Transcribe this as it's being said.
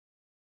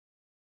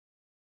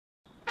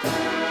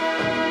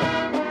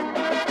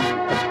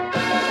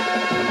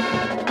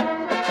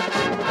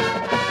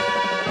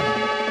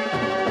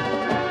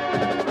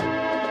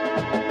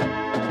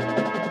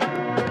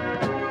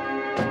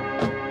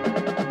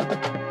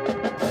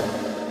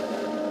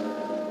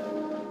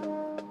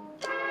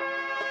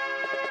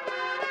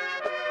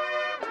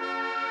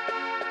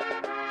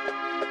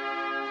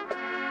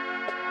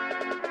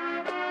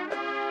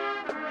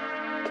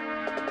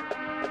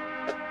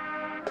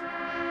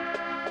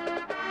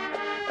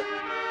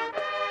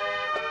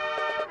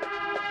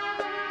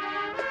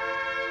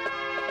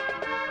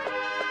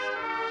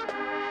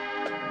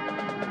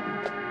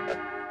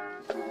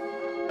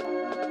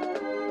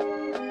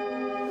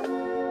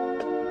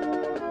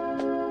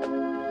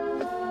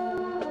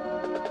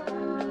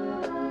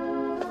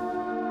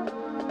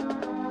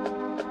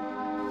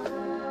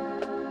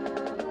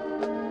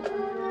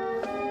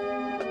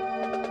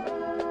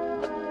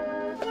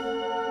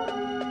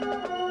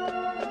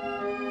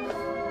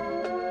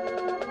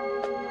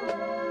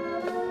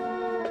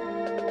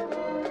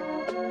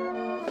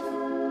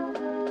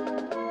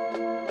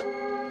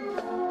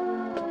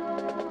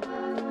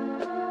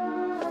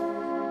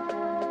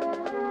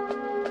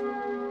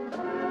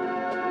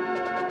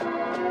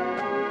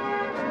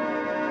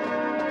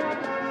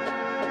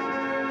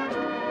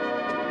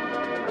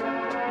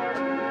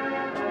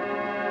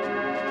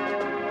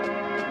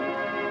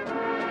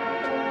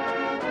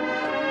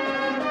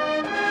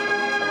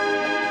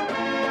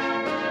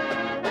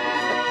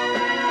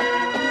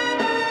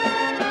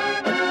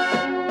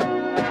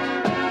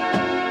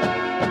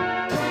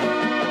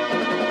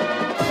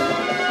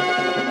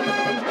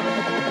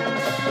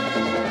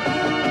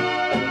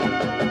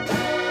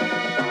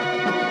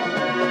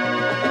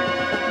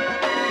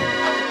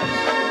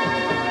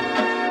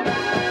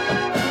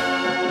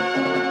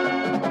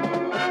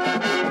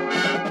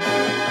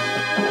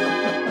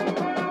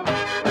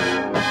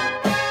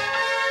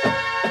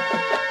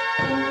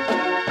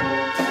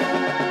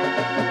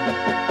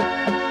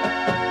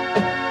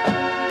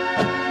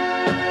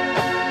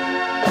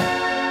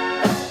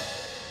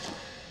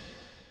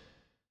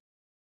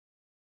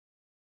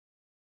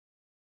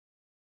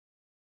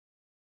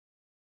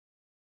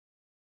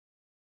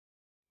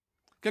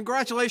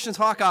Congratulations,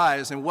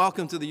 Hawkeyes, and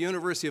welcome to the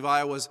University of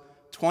Iowa's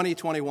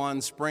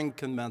 2021 Spring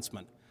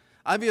Commencement.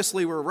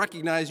 Obviously, we're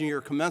recognizing your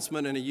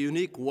commencement in a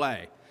unique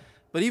way,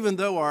 but even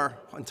though our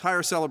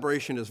entire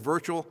celebration is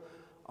virtual,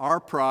 our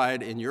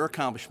pride in your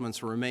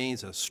accomplishments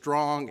remains as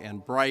strong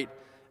and bright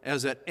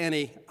as at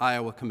any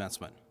Iowa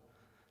commencement.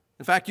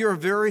 In fact, you're a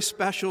very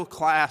special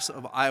class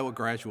of Iowa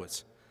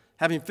graduates,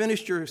 having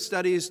finished your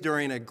studies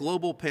during a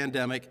global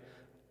pandemic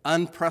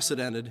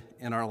unprecedented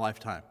in our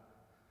lifetime.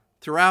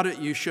 Throughout it,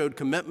 you showed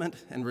commitment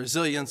and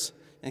resilience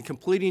in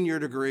completing your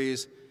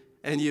degrees,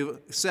 and you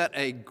set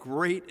a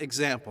great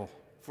example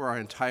for our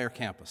entire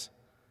campus.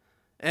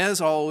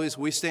 As always,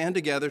 we stand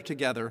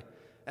together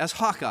as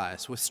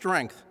Hawkeyes with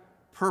strength,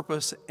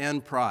 purpose,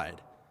 and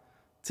pride.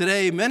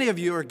 Today, many of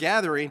you are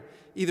gathering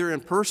either in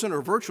person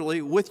or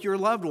virtually with your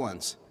loved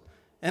ones,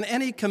 and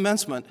any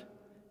commencement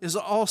is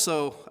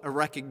also a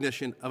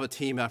recognition of a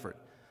team effort.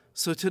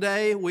 So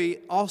today, we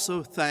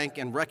also thank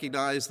and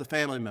recognize the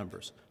family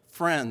members,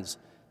 friends,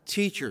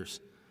 teachers,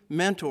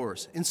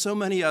 mentors, and so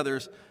many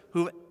others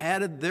who have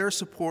added their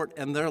support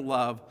and their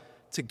love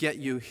to get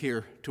you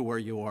here to where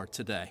you are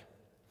today.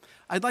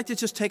 I'd like to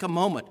just take a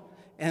moment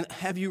and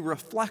have you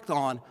reflect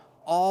on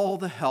all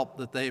the help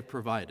that they've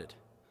provided,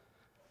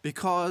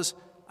 because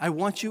I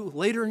want you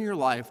later in your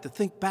life to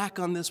think back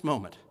on this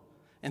moment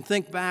and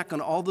think back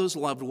on all those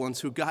loved ones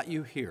who got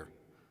you here.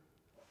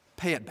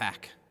 Pay it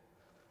back.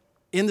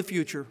 In the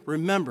future,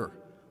 remember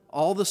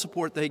all the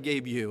support they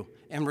gave you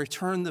and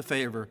return the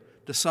favor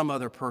to some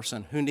other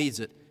person who needs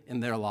it in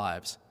their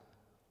lives.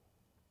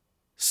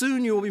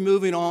 Soon you will be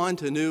moving on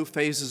to new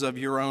phases of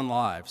your own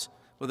lives,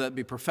 whether that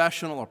be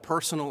professional or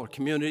personal or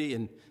community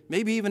and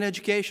maybe even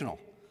educational.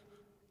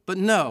 But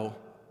know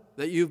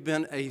that you've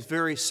been a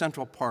very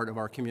central part of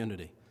our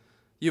community.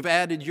 You've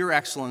added your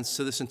excellence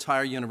to this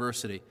entire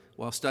university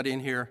while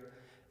studying here,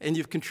 and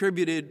you've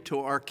contributed to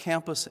our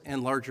campus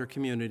and larger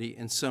community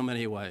in so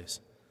many ways.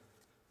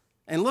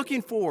 And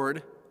looking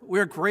forward,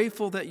 we're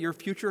grateful that your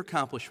future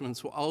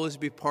accomplishments will always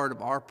be part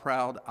of our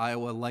proud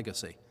Iowa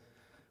legacy.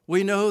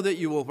 We know that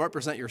you will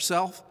represent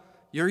yourself,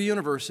 your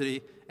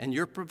university, and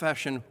your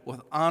profession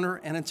with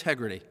honor and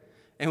integrity,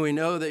 and we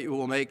know that you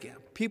will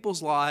make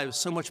people's lives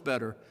so much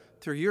better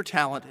through your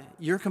talent,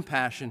 your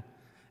compassion,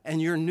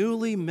 and your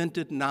newly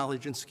minted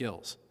knowledge and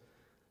skills.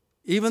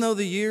 Even though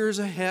the years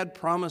ahead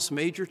promise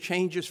major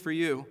changes for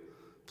you,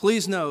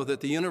 please know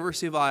that the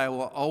University of Iowa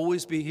will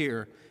always be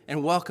here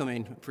and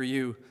welcoming for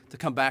you to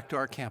come back to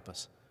our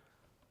campus.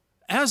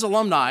 As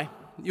alumni,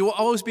 you will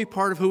always be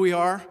part of who we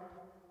are,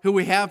 who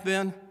we have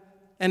been,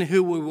 and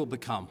who we will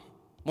become.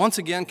 Once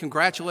again,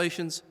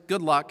 congratulations,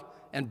 good luck,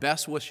 and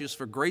best wishes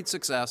for great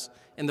success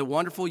in the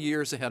wonderful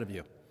years ahead of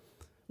you.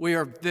 We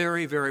are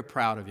very, very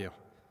proud of you.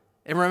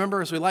 And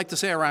remember, as we like to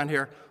say around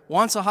here,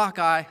 once a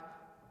Hawkeye,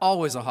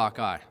 always a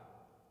Hawkeye.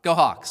 Go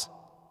Hawks.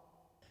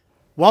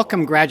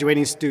 Welcome,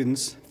 graduating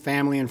students,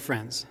 family, and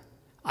friends.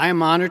 I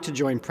am honored to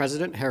join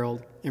President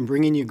Harold in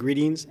bringing you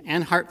greetings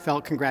and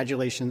heartfelt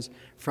congratulations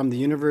from the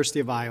University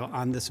of Iowa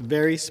on this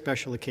very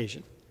special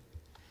occasion.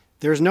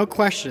 There is no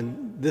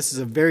question this is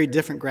a very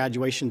different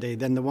graduation day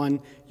than the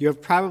one you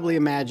have probably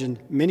imagined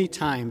many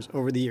times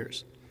over the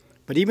years.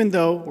 But even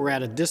though we're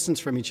at a distance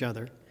from each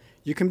other,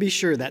 you can be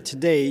sure that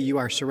today you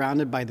are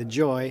surrounded by the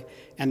joy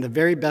and the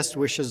very best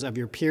wishes of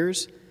your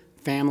peers,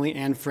 family,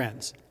 and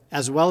friends,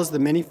 as well as the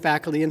many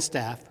faculty and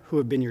staff who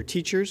have been your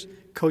teachers,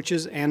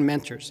 coaches, and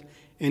mentors,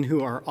 and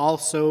who are all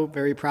so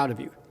very proud of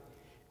you.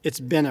 It's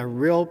been a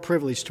real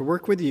privilege to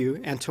work with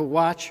you and to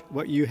watch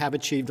what you have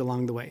achieved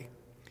along the way.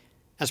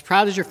 As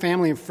proud as your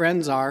family and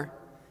friends are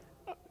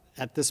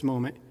at this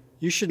moment,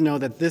 you should know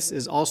that this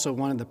is also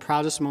one of the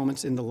proudest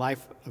moments in the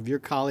life of your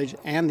college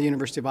and the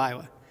University of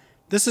Iowa.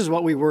 This is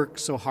what we work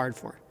so hard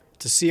for,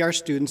 to see our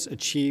students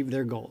achieve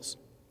their goals.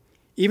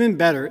 Even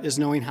better is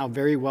knowing how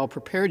very well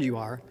prepared you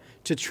are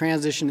to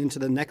transition into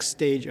the next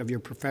stage of your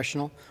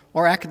professional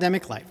or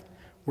academic life,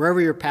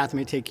 wherever your path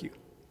may take you.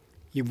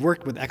 You've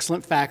worked with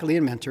excellent faculty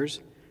and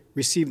mentors,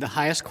 received the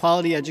highest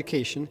quality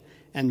education,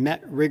 and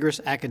met rigorous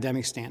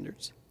academic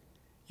standards.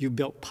 You've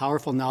built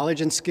powerful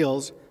knowledge and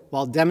skills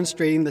while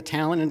demonstrating the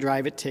talent and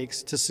drive it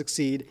takes to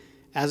succeed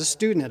as a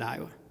student at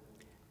Iowa.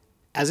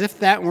 As if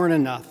that weren't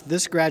enough,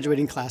 this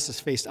graduating class has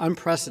faced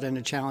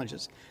unprecedented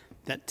challenges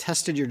that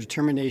tested your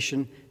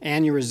determination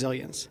and your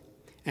resilience,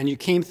 and you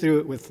came through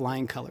it with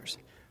flying colors.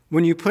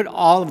 When you put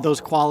all of those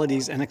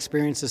qualities and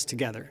experiences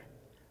together,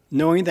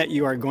 knowing that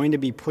you are going to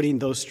be putting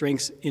those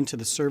strengths into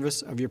the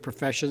service of your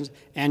professions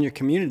and your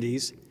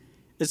communities,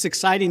 it's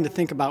exciting to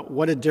think about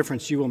what a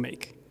difference you will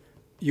make.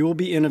 You will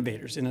be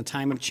innovators in a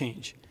time of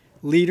change,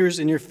 leaders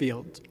in your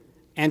field,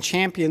 and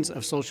champions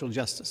of social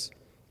justice.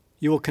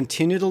 You will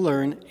continue to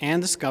learn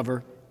and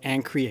discover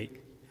and create.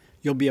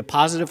 You'll be a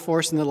positive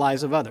force in the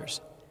lives of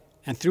others.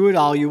 And through it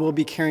all, you will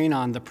be carrying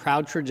on the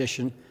proud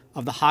tradition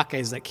of the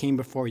Hawkeyes that came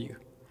before you.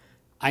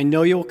 I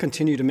know you will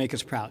continue to make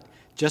us proud,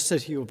 just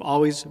as you have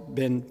always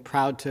been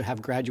proud to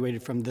have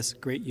graduated from this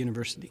great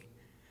university.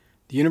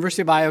 The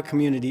University of Iowa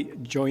community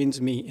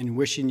joins me in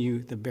wishing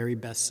you the very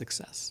best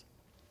success.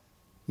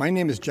 My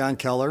name is John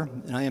Keller,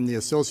 and I am the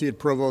Associate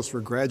Provost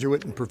for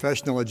Graduate and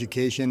Professional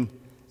Education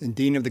and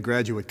Dean of the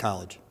Graduate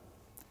College.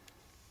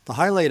 The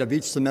highlight of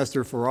each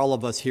semester for all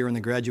of us here in the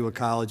Graduate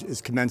College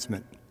is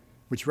Commencement,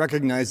 which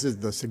recognizes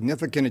the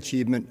significant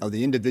achievement of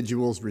the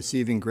individuals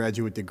receiving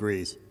graduate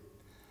degrees.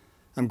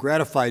 I'm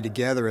gratified to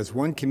gather as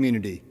one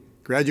community,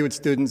 graduate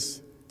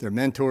students, their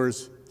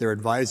mentors, their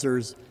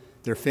advisors,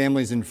 their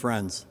families and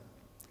friends.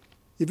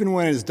 Even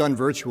when it is done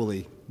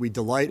virtually, we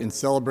delight in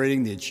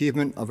celebrating the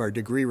achievement of our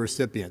degree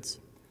recipients.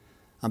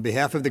 On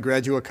behalf of the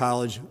Graduate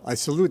College, I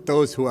salute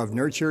those who have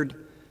nurtured,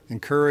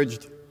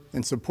 encouraged,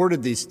 and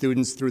supported these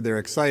students through their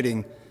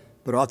exciting,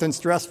 but often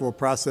stressful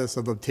process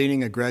of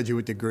obtaining a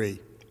graduate degree.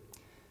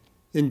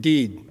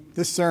 Indeed,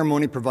 this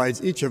ceremony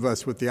provides each of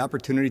us with the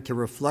opportunity to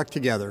reflect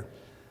together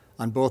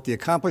on both the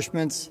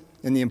accomplishments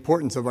and the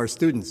importance of our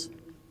students.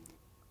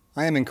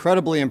 I am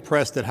incredibly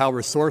impressed at how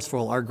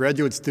resourceful our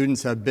graduate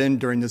students have been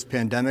during this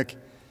pandemic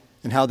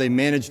and how they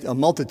managed a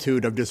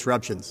multitude of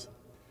disruptions.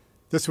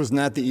 This was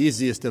not the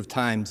easiest of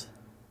times,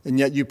 and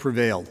yet you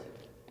prevailed.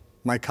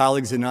 My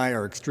colleagues and I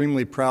are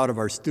extremely proud of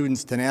our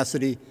students'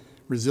 tenacity,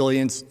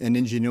 resilience, and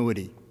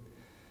ingenuity.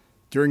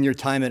 During your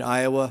time at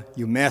Iowa,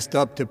 you masked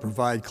up to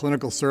provide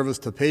clinical service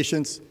to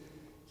patients,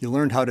 you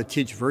learned how to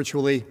teach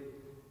virtually,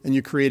 and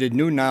you created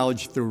new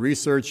knowledge through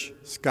research,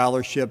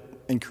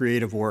 scholarship, and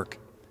creative work.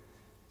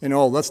 And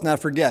let's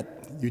not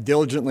forget, you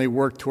diligently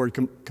worked toward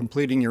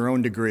completing your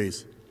own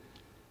degrees.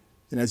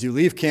 And as you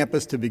leave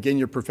campus to begin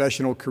your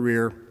professional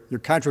career, your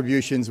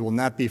contributions will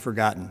not be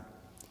forgotten.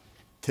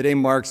 Today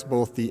marks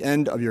both the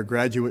end of your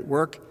graduate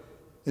work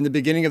and the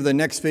beginning of the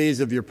next phase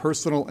of your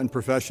personal and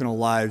professional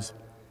lives,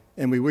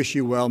 and we wish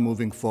you well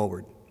moving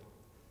forward.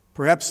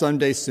 Perhaps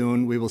someday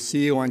soon we will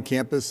see you on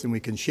campus and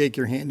we can shake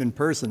your hand in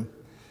person.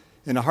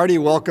 And a hearty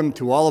welcome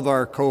to all of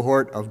our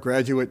cohort of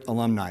graduate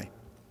alumni.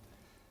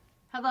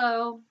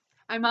 Hello,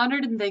 I'm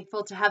honored and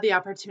thankful to have the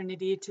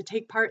opportunity to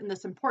take part in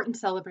this important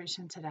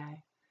celebration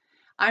today.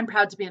 I'm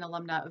proud to be an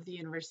alumna of the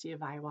University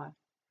of Iowa.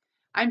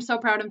 I'm so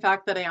proud, in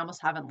fact, that I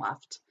almost haven't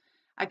left.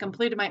 I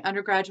completed my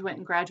undergraduate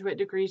and graduate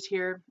degrees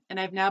here, and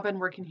I've now been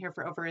working here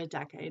for over a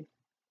decade.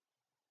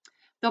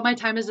 Though my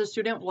time as a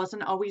student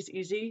wasn't always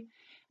easy,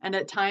 and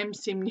at times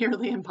seemed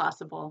nearly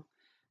impossible,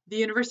 the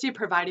university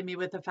provided me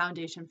with a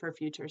foundation for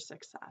future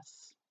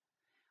success.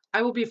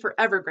 I will be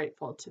forever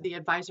grateful to the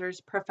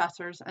advisors,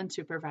 professors, and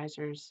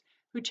supervisors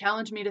who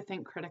challenged me to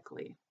think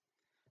critically,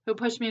 who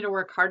pushed me to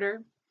work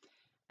harder,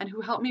 and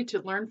who helped me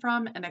to learn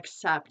from and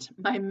accept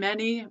my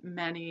many,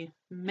 many,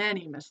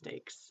 many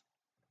mistakes.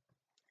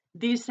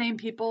 These same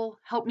people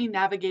helped me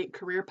navigate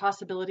career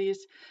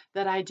possibilities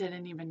that I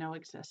didn't even know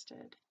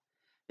existed.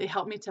 They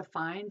helped me to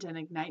find and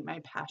ignite my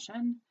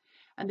passion,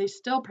 and they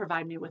still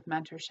provide me with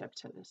mentorship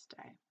to this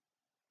day.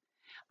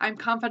 I'm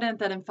confident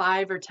that in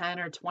 5 or 10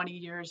 or 20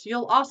 years,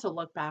 you'll also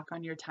look back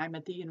on your time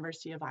at the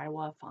University of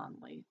Iowa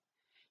fondly.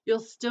 You'll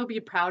still be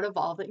proud of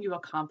all that you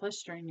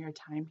accomplished during your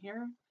time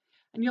here,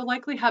 and you'll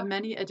likely have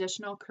many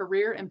additional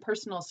career and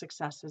personal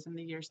successes in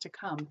the years to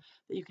come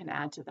that you can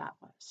add to that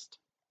list.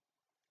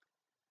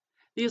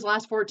 These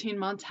last 14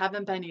 months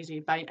haven't been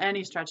easy by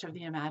any stretch of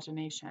the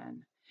imagination,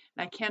 and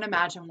I can't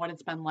imagine what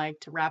it's been like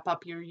to wrap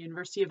up your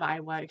University of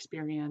Iowa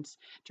experience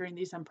during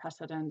these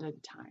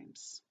unprecedented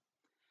times.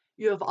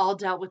 You have all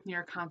dealt with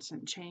near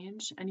constant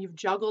change, and you've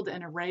juggled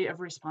an array of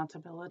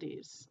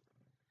responsibilities.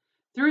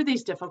 Through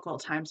these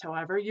difficult times,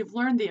 however, you've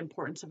learned the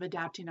importance of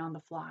adapting on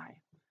the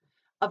fly,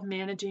 of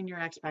managing your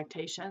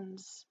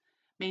expectations,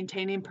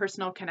 maintaining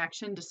personal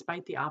connection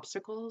despite the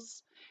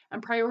obstacles,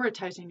 and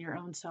prioritizing your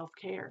own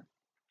self-care.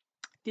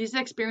 These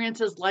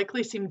experiences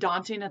likely seem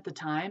daunting at the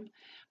time,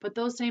 but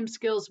those same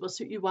skills will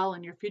suit you well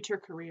in your future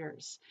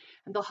careers,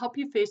 and they'll help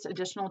you face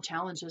additional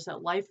challenges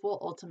that life will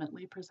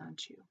ultimately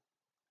present you.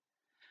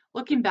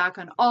 Looking back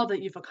on all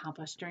that you've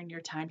accomplished during your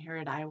time here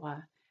at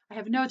Iowa, I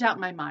have no doubt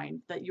in my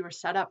mind that you are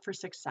set up for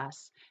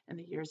success in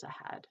the years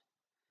ahead.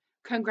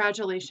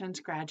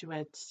 Congratulations,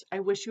 graduates. I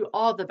wish you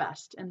all the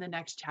best in the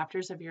next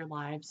chapters of your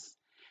lives,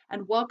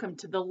 and welcome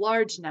to the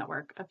large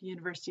network of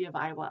University of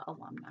Iowa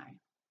alumni.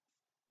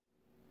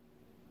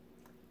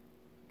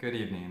 Good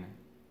evening.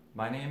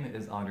 My name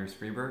is Anders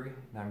Freeberg,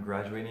 and I'm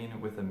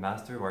graduating with a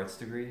Master of Arts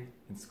degree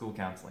in school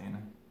counseling.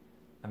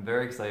 I'm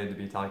very excited to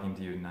be talking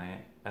to you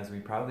tonight as we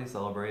proudly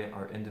celebrate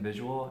our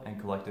individual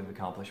and collective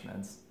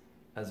accomplishments,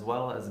 as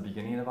well as the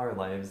beginning of our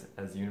lives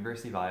as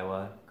University of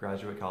Iowa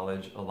Graduate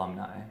College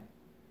alumni.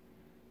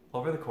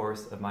 Over the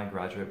course of my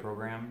graduate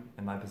program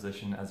and my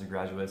position as a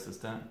graduate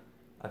assistant,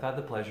 I've had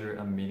the pleasure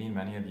of meeting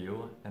many of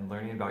you and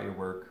learning about your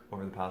work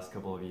over the past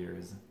couple of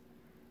years.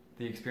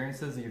 The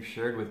experiences you've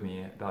shared with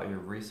me about your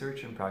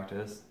research and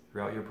practice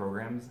throughout your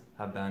programs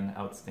have been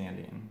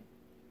outstanding.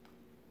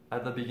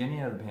 At the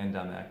beginning of the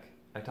pandemic,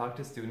 I talked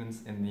to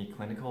students in the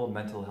clinical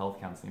mental health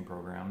counseling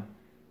program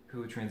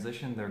who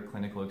transitioned their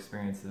clinical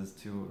experiences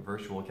to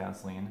virtual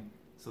counseling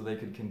so they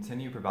could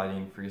continue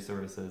providing free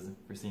services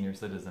for senior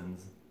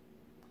citizens.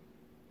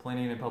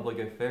 Planning and public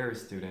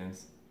affairs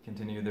students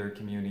continue their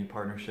community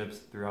partnerships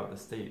throughout the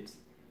state,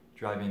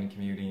 driving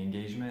community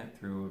engagement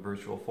through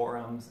virtual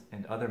forums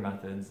and other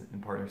methods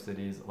in partner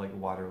cities like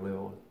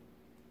Waterloo.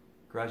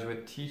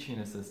 Graduate teaching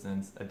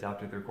assistants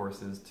adapted their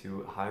courses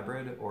to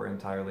hybrid or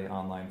entirely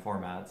online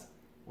formats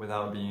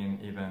without being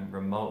even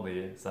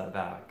remotely set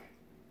back.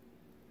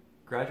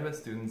 Graduate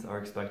students are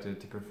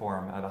expected to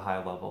perform at a high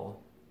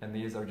level, and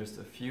these are just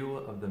a few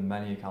of the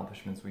many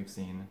accomplishments we've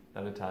seen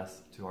that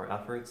attest to our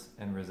efforts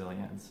and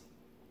resilience.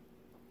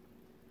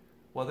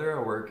 Whether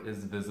our work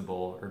is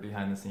visible or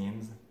behind the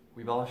scenes,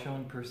 we've all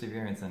shown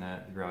perseverance in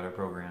it throughout our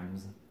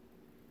programs.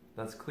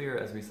 That's clear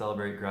as we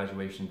celebrate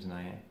graduation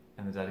tonight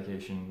and the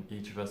dedication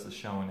each of us has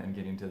shown in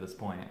getting to this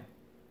point.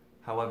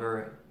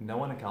 However, no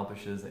one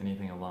accomplishes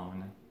anything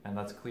alone, and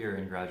that's clear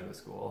in graduate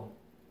school.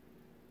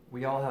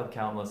 We all have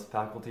countless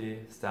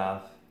faculty,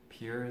 staff,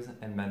 peers,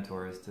 and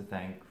mentors to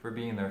thank for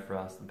being there for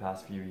us the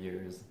past few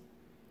years.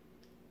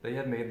 They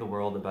have made the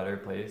world a better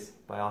place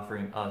by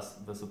offering us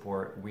the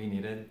support we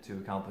needed to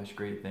accomplish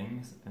great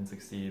things and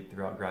succeed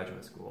throughout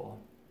graduate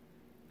school.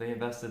 They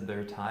invested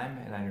their time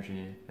and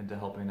energy into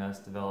helping us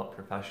develop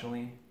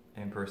professionally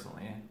and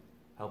personally,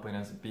 helping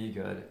us be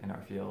good in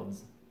our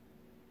fields.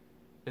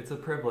 It's a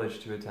privilege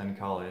to attend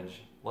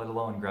college, let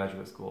alone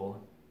graduate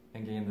school,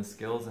 and gain the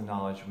skills and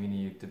knowledge we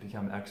need to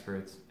become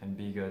experts and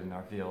be good in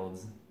our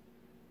fields.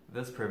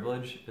 This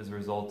privilege is a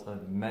result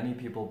of many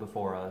people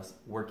before us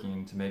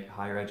working to make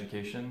higher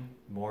education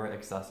more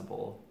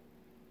accessible.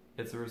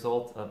 It's a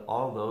result of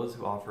all those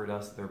who offered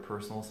us their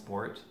personal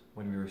support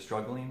when we were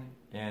struggling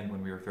and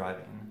when we were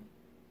thriving.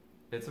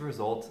 It's a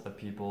result of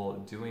people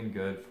doing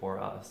good for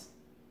us.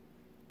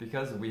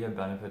 Because we have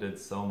benefited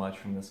so much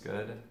from this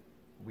good,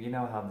 we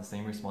now have the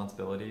same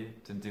responsibility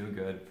to do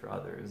good for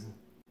others.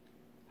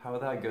 How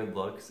that good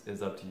looks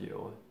is up to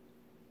you.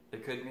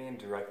 It could mean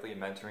directly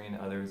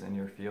mentoring others in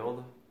your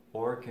field,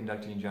 or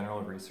conducting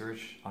general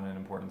research on an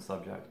important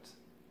subject.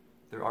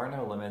 There are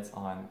no limits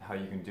on how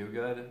you can do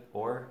good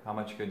or how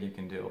much good you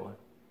can do.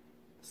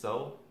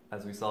 So,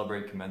 as we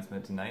celebrate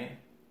commencement tonight,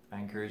 I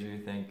encourage you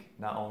to think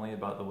not only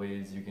about the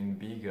ways you can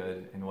be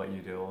good in what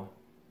you do,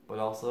 but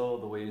also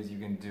the ways you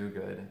can do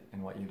good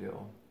in what you do.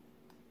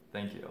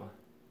 Thank you.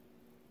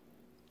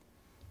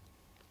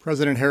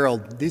 President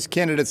Harold, these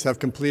candidates have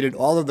completed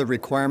all of the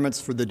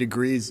requirements for the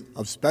degrees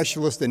of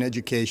Specialist in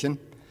Education,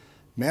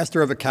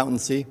 Master of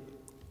Accountancy,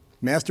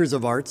 Masters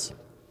of Arts,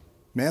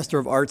 Master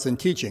of Arts in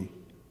Teaching,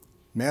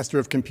 Master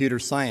of Computer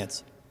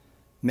Science,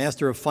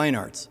 Master of Fine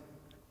Arts,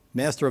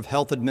 Master of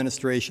Health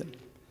Administration,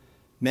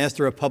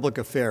 Master of Public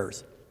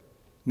Affairs,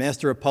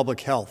 Master of Public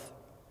Health,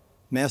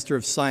 Master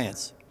of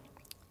Science,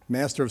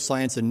 Master of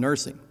Science in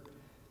Nursing,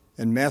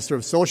 and Master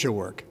of Social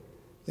Work,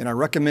 and are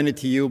recommended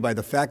to you by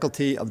the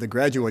faculty of the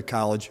Graduate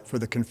College for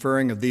the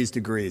conferring of these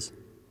degrees.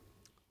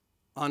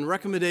 On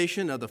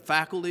recommendation of the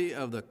faculty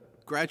of the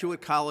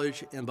Graduate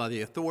College and by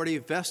the authority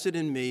vested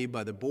in me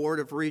by the Board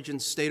of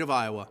Regents, State of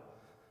Iowa,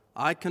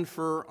 I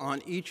confer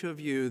on each of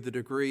you the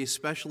degree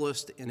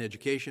Specialist in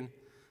Education,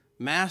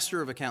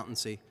 Master of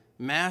Accountancy,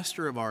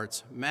 Master of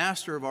Arts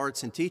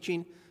in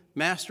Teaching,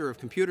 Master of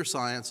Computer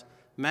Science,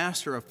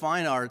 Master of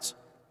Fine Arts,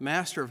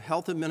 Master of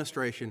Health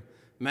Administration,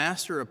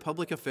 Master of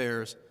Public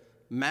Affairs,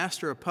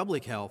 Master of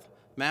Public Health,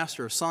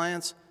 Master of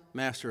Science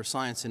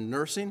in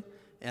Nursing,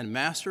 and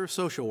Master of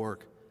Social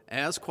Work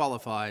as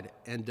qualified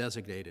and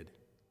designated.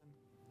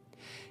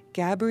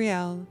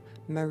 Gabrielle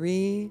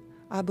Marie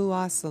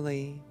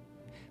Abuasali,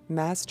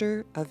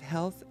 Master of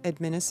Health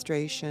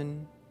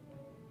Administration.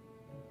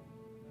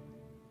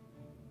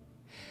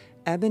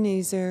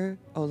 Ebenezer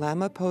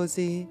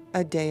Olamaposi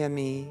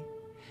Adeyemi,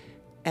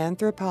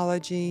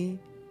 Anthropology,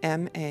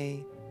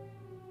 M.A.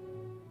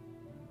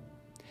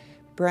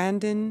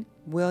 Brandon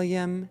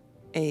William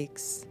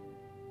Akes,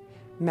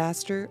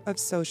 Master of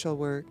Social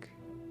Work.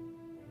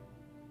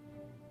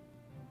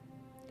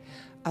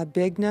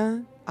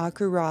 Abigna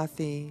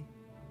Akurathi,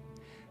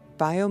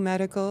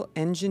 Biomedical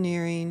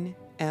Engineering,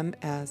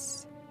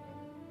 M.S.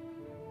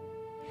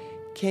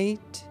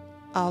 Kate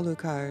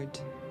Alucard,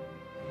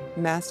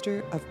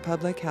 Master of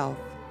Public Health.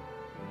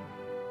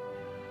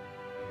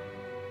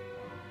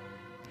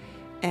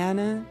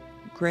 Anna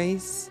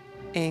Grace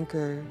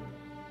Anker,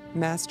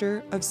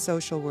 Master of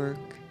Social Work.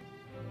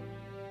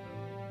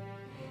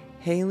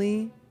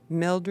 Haley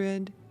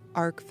Mildred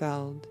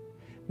Arkfeld,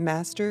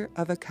 Master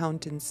of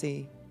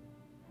Accountancy.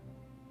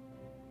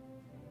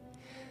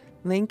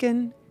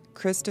 Lincoln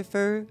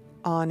Christopher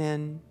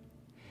Onen,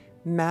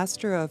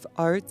 Master of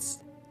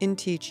Arts in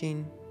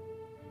Teaching.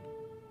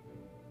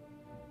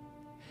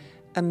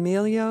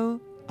 Emilio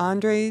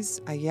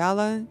Andres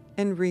Ayala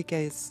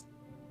Enriquez,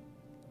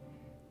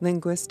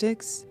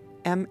 Linguistics,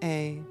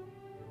 M.A.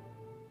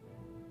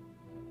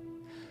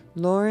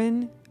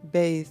 Lauren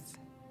Baith,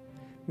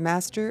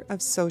 Master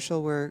of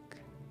Social Work.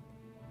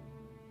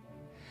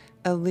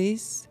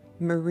 Elise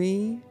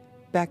Marie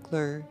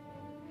Beckler,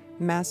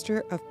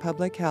 Master of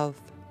Public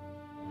Health.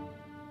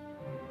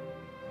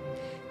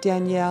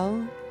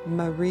 Danielle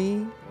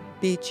Marie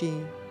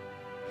Beachy,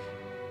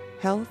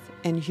 Health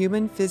and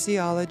Human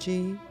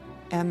Physiology,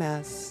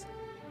 MS.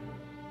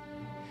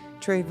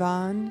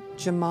 Trayvon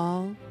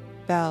Jamal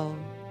Bell,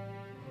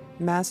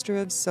 Master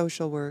of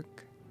Social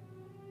Work.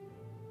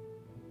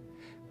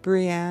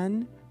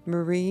 Brianne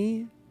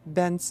Marie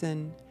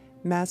Benson,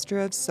 Master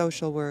of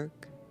Social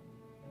Work.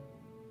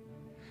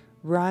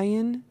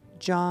 Ryan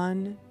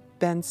John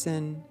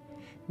Benson,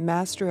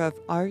 Master of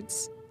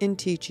Arts in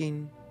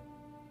Teaching.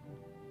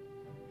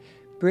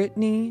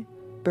 Brittany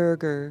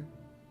Berger,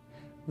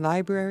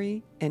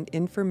 Library and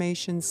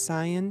Information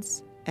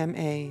Science,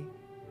 M.A.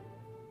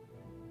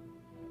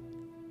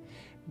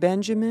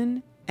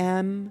 Benjamin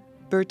M.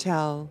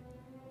 Bertel,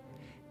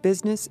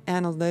 Business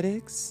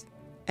Analytics,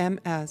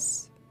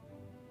 M.S.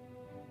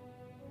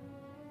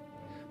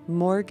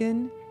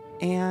 Morgan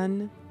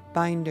Ann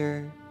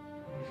Binder,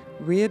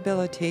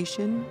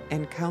 Rehabilitation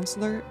and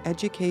Counselor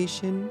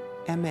Education,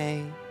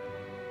 M.A.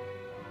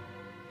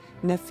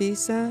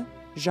 Nafisa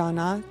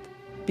Janath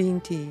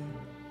Binti,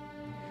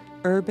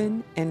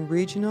 Urban and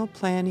Regional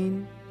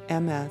Planning,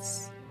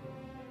 M.S.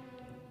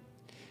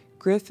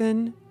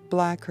 Griffin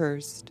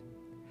Blackhurst,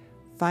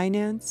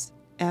 Finance,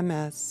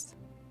 M.S.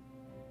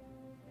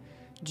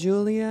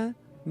 Julia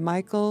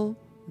Michael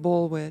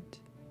Bolwit,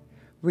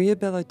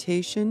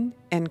 Rehabilitation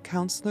and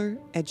Counselor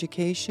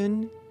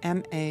Education,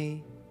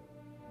 M.A.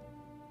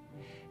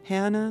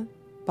 Hannah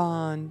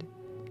Bond,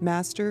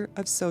 Master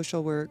of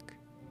Social Work.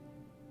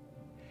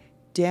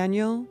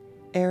 Daniel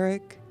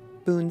Eric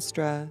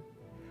Boonstra,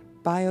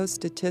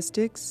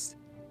 Biostatistics,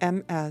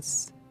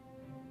 M.S.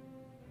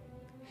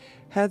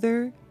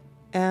 Heather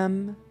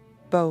M.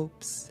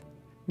 Bopes,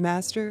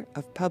 Master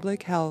of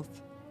Public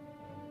Health.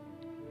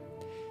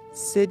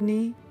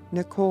 Sydney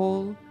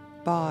Nicole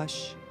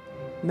Bosch,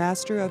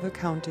 Master of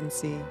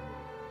Accountancy.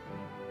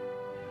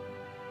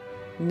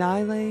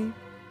 Nile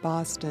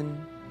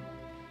Boston,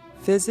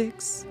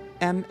 Physics,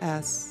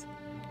 M.S.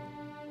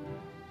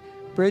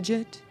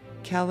 Bridget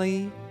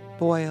Kelly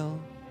Boyle,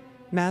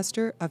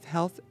 Master of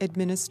Health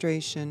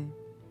Administration.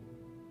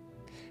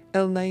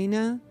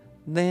 Elena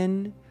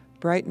Lynn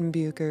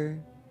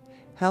Breitenbucher,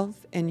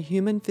 Health and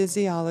Human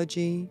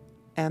Physiology,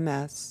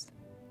 M.S.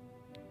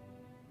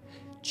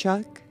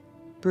 Chuck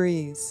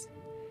Breeze,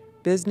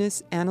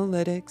 Business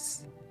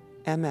Analytics,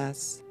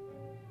 M.S.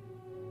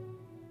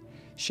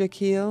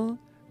 Shaquille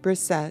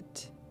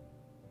Brissett,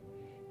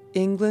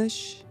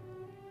 English,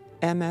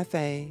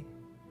 MFA.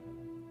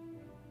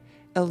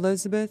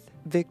 Elizabeth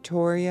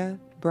Victoria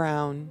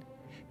Brown,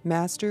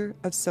 Master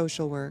of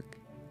Social Work.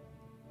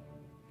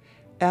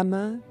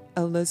 Emma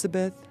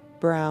Elizabeth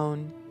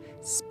Brown,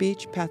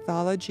 Speech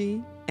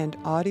Pathology and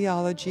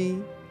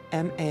Audiology,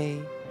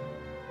 M.A.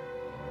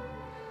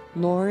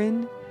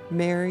 Lauren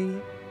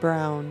Mary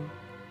Brown,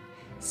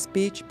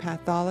 Speech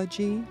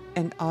Pathology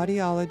and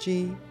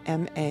Audiology,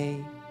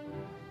 M.A.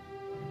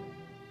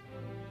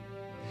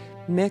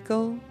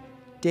 Mikkel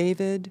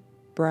David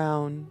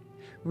Brown,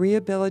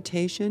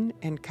 Rehabilitation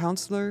and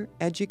Counselor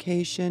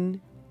Education,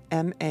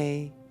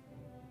 M.A.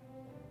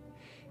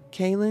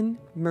 Kaylin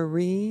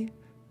Marie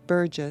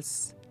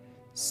Burgess,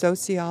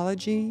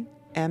 Sociology,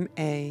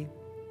 M.A.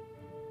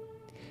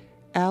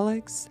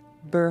 Alex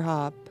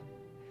Burhop,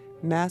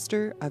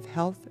 Master of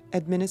Health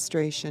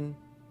Administration.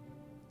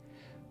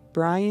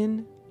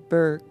 Brian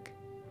Burke,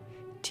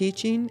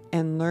 Teaching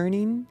and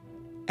Learning,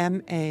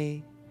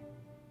 M.A.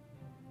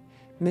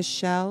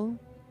 Michelle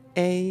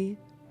A.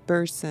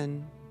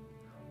 Burson,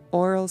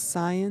 Oral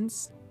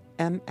Science,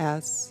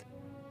 M.S.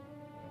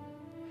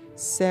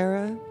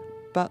 Sarah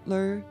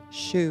Butler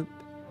Shoup,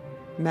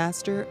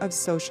 Master of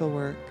Social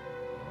Work.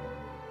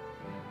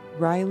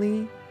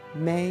 Riley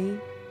May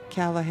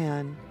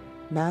Callahan,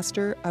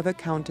 Master of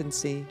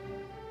Accountancy.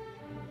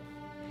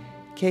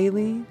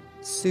 Kaylee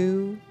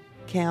Sue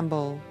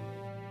Campbell,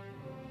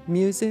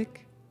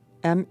 Music,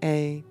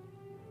 M.A.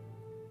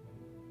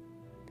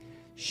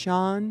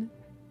 Sean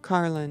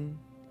Carlin,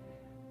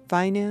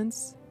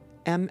 Finance,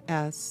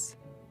 M.S.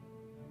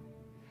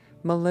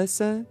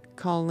 Melissa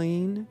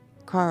Colleen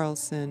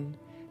Carlson,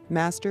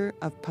 Master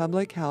of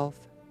Public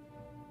Health.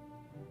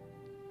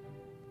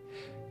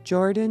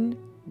 Jordan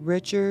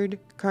Richard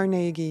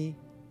Carnegie,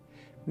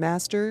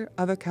 Master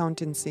of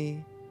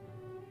Accountancy.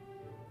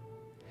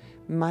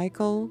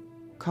 Michael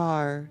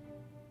Carr,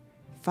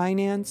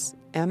 Finance,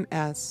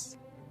 M.S.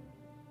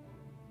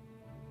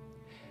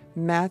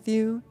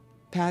 Matthew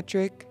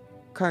Patrick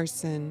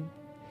Carson,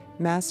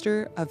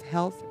 Master of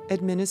Health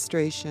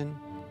Administration.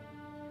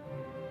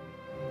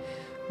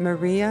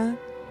 Maria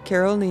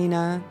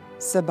Carolina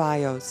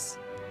Ceballos,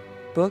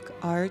 Book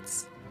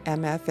Arts,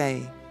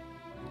 MFA.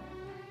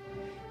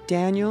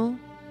 Daniel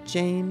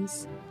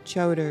James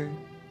Choder,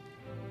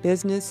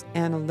 Business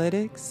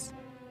Analytics,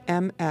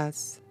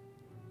 MS.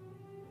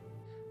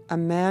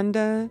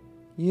 Amanda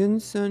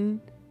Yunsun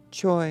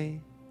Choi,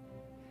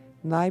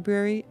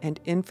 Library and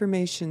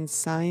Information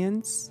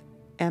Science,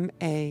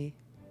 MA.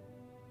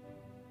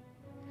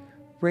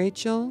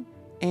 Rachel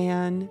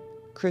Ann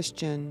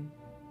Christian,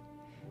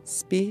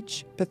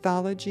 Speech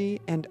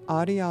Pathology and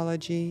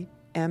Audiology,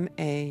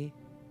 MA.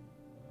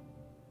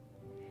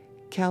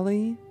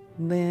 Kelly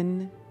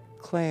Lynn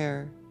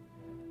Clare,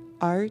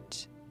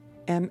 Art,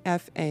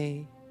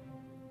 MFA.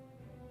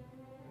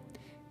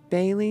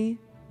 Bailey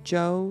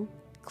Joe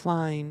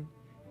Klein,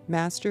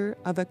 Master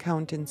of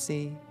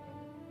Accountancy.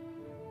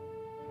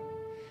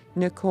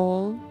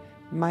 Nicole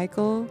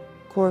Michael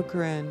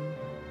Corcoran,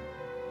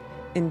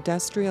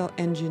 Industrial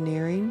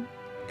Engineering,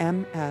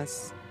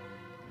 MS.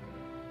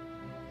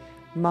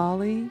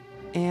 Molly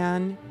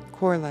Ann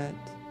Corlett,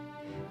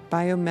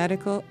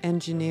 Biomedical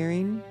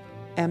Engineering,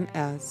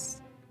 MS.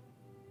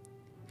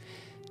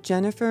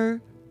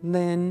 Jennifer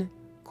Lynn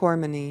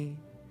Cormany,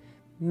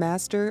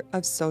 Master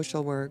of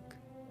Social Work.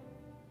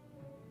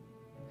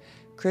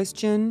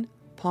 Christian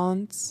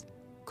Ponce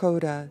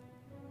Coda,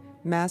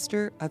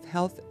 Master of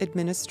Health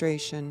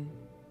Administration.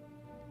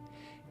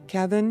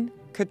 Kevin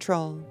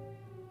Cottrell,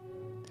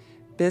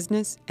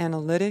 Business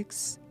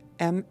Analytics,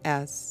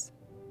 MS.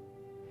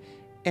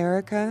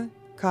 Erica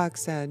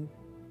Coxhead,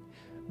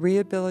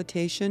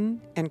 Rehabilitation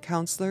and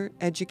Counselor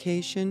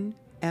Education,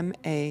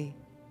 MA.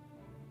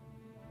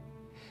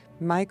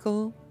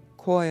 Michael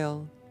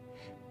Coyle,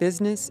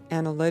 Business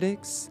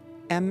Analytics,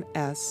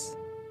 MS.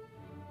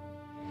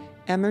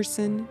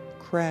 Emerson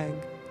Craig,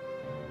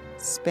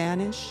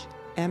 Spanish,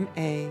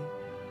 MA.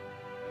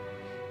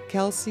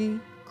 Kelsey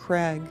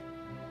Craig,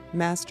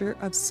 Master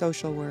of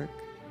Social Work.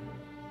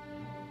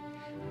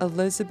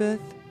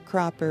 Elizabeth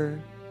Cropper,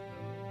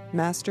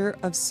 Master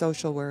of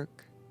Social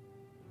Work.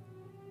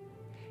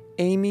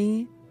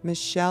 Amy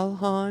Michelle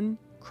Hahn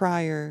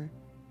Cryer,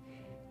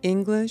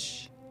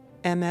 English,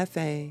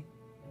 MFA.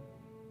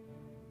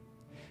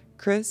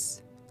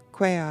 Chris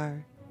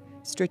Cuellar,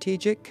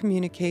 Strategic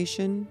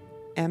Communication,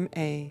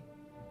 MA.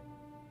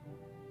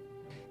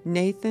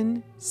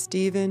 Nathan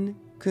Stephen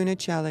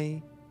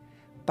Cunicelli,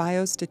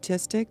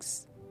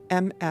 Biostatistics,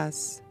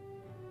 MS.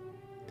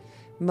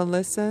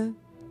 Melissa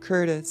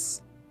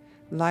Curtis,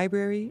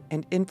 Library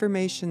and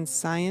Information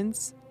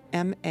Science,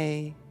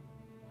 MA.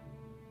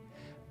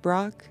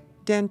 Brock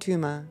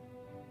Dantuma,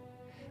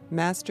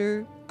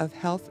 Master of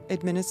Health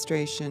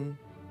Administration.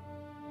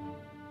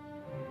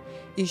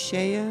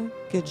 Ishaya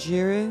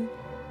Gajira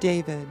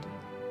David,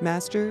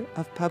 Master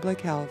of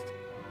Public Health.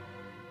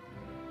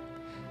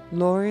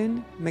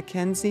 Lauren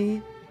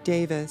Mackenzie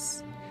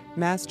Davis,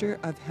 Master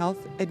of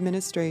Health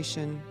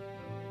Administration.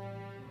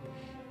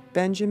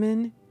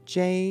 Benjamin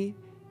J.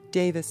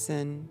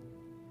 Davison,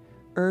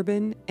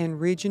 Urban and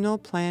Regional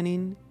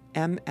Planning,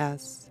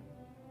 MS.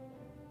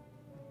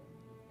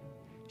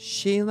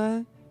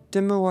 Sheila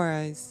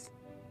DeMores,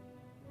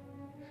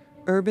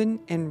 Urban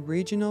and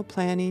Regional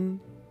Planning,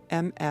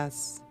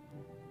 MS.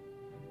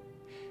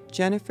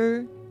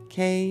 Jennifer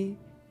K.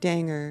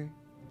 Danger,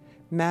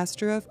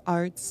 Master of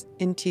Arts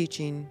in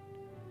Teaching.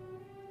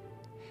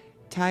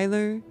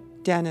 Tyler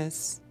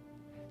Dennis,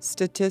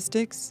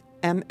 Statistics,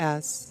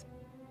 MS.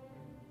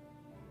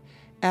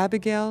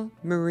 Abigail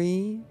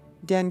Marie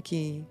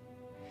Denke,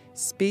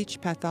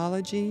 Speech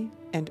Pathology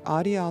and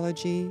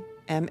Audiology,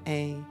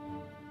 MA.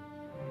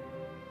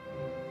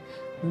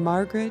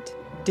 Margaret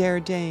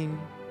Dardane,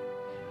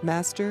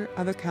 Master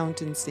of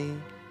Accountancy.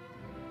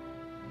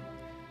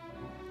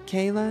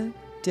 Kayla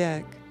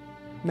Dick,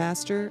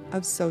 Master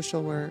of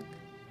Social Work.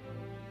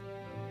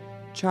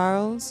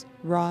 Charles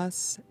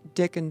Ross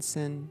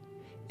Dickinson,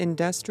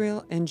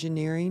 Industrial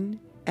Engineering,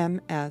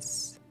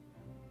 MS.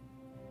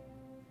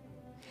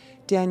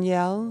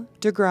 Danielle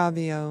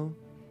DeGravio,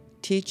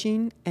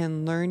 Teaching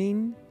and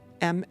Learning,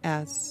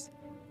 MS.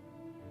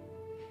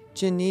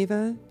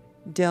 Geneva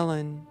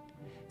Dillon,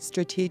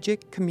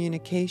 Strategic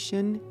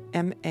Communication,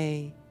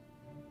 MA.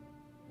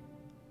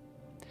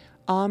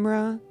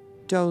 Amra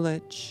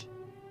Dolich,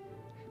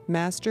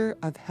 Master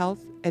of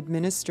Health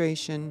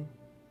Administration.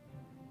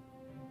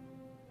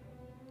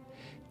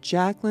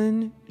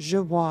 Jacqueline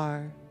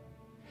Jawar,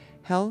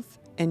 Health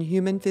and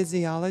Human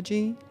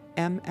Physiology,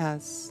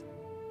 MS.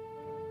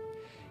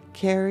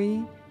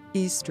 Carrie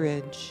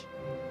Eastridge,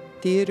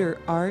 Theater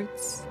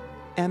Arts,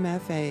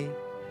 MFA.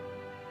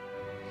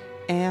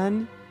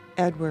 Anne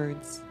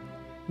Edwards,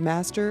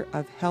 Master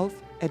of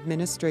Health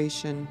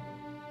Administration.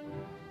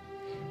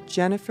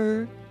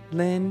 Jennifer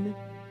Lynn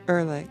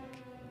Ehrlich,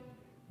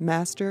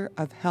 Master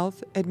of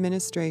Health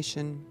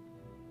Administration.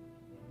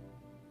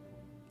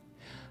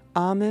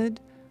 Ahmed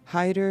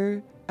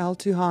Haider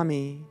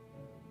Al-Tuhami,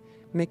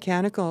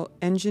 Mechanical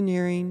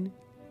Engineering,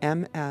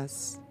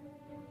 MS.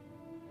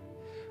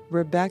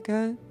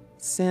 Rebecca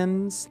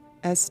Sims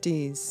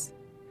Estes,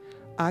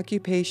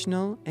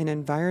 Occupational and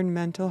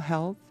Environmental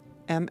Health,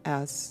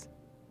 MS.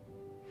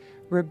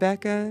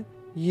 Rebecca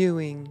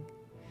Ewing,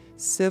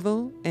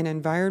 Civil and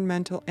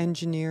Environmental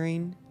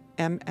Engineering,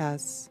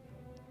 MS.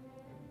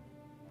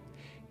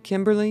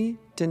 Kimberly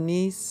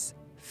Denise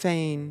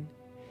Fain,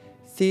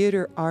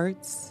 Theater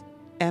Arts,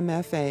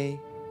 MFA.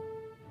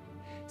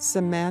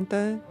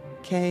 Samantha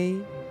K.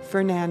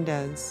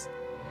 Fernandez,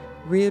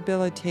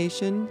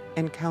 Rehabilitation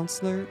and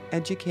Counselor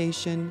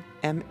Education,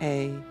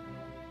 MA.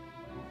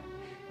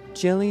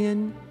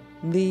 Jillian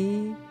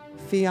Lee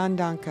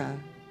Fiondanka,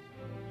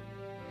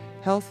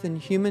 Health and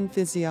Human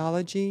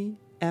Physiology,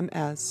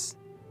 MS.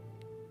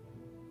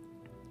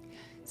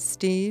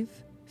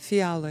 Steve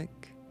Fialik,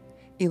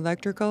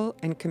 Electrical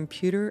and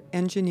Computer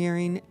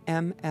Engineering,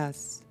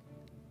 MS.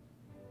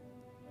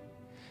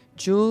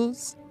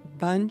 Jules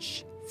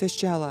Bunch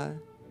Fischella,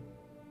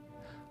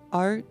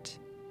 Art,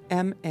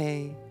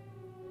 M.A.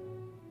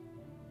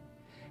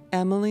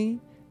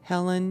 Emily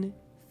Helen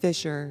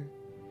Fisher,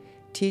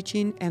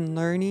 Teaching and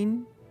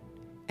Learning,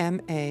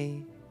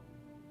 M.A.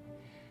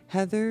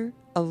 Heather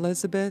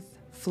Elizabeth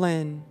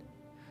Flynn,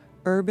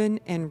 Urban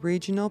and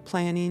Regional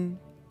Planning,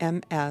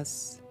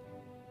 M.S.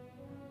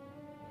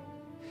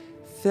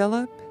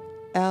 Philip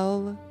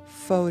L.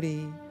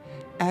 Fody,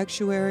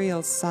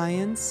 Actuarial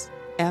Science,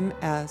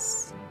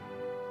 M.S.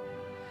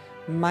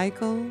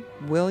 Michael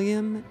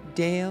William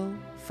Dale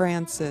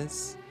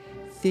Francis,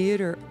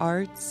 Theater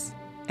Arts,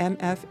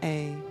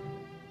 MFA.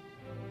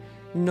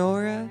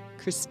 Nora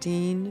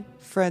Christine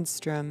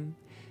Fredstrom,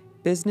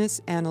 Business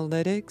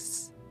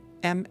Analytics,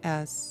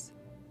 MS.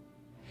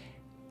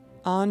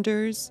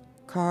 Anders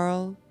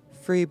Carl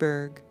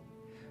Freeberg,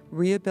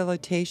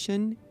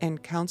 Rehabilitation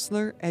and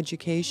Counselor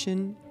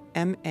Education,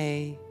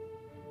 MA.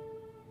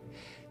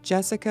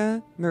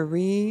 Jessica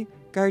Marie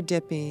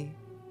Gardippi,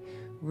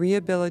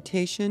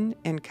 Rehabilitation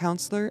and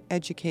Counselor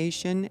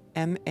Education,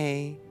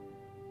 MA.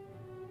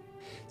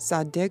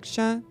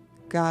 Sadiksha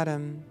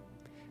Gautam,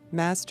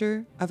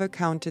 Master of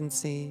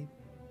Accountancy.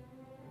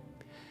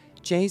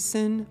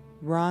 Jason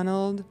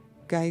Ronald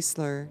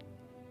Geisler,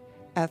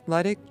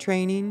 Athletic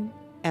Training,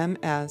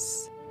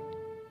 MS.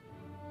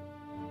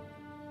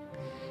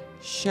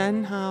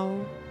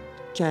 Shenhao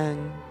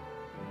Chen,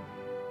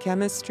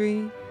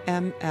 Chemistry,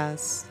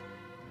 MS.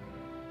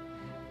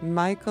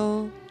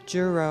 Michael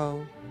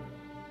Giroux,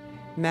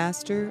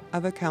 Master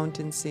of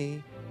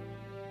Accountancy.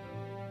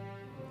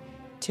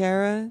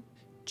 Tara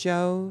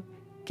Jo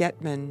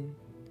Getman,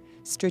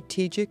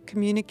 Strategic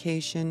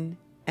Communication,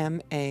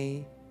 MA.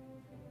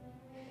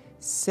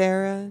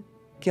 Sarah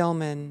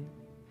Gilman,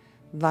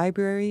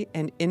 Library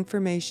and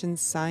Information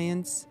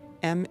Science,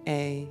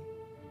 MA.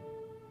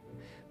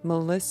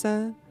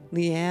 Melissa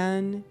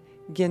Leanne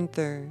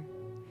Ginther,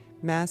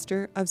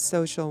 Master of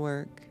Social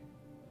Work.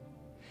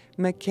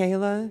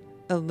 Michaela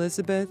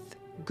Elizabeth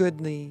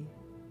Goodley,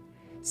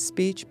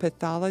 Speech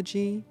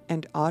Pathology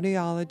and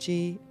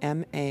Audiology,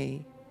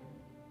 MA.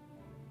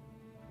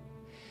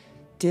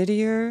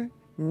 Didier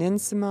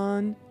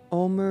Ninsimon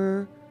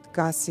Omer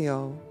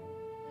Gassio,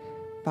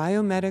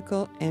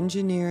 Biomedical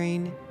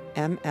Engineering,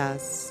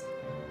 MS.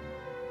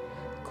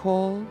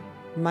 Cole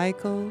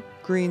Michael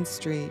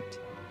Greenstreet,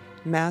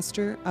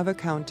 Master of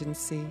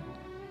Accountancy.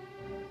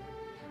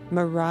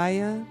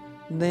 Mariah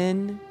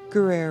Lynn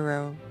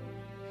Guerrero,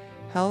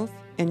 Health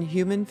and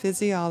Human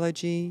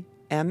Physiology,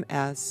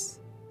 MS.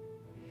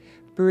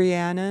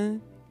 Brianna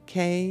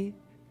K.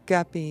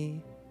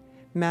 Guppy,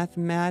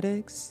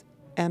 Mathematics,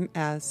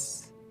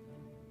 MS.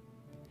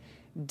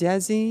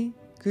 Desi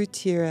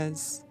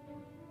Gutierrez,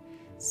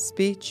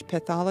 Speech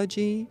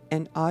Pathology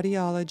and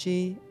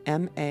Audiology,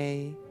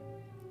 MA.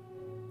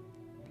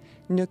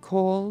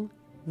 Nicole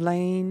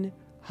Lane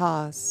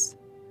Haas,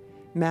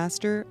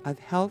 Master of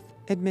Health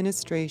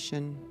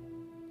Administration.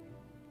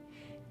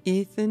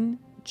 Ethan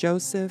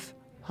Joseph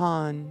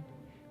Hahn,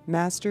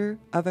 Master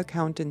of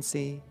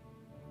Accountancy.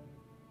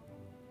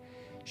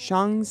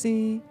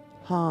 Shangzi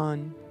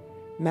Han,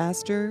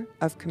 Master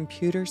of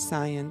Computer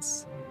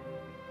Science.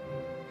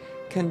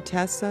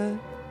 Contessa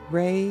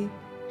Ray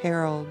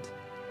Harold,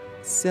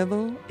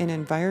 Civil and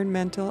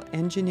Environmental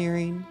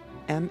Engineering,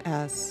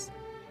 MS.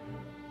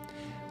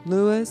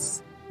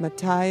 Louis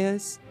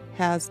Matthias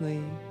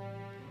Hasley,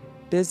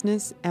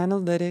 Business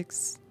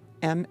Analytics,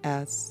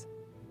 MS.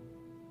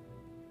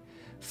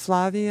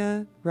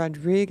 Flavia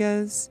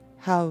Rodriguez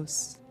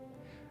House,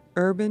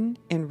 Urban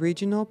and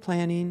Regional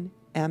Planning,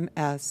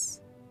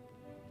 MS.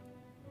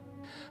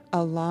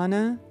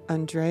 Alana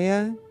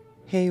Andrea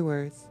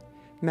Hayworth,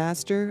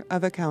 Master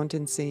of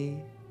Accountancy.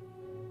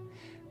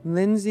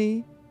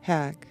 Lindsay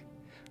Heck,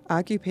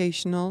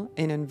 Occupational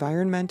and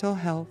Environmental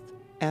Health,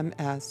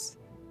 MS.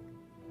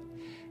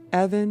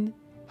 Evan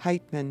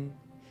Heitman,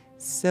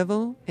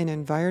 Civil and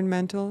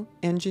Environmental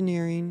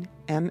Engineering,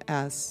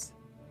 MS.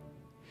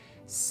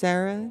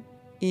 Sarah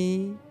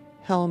E.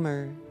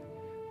 Helmer,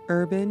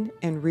 Urban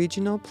and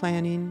Regional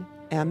Planning,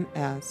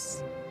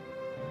 MS.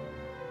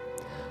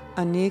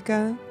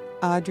 Anika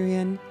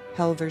Adrian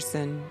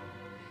Helverson,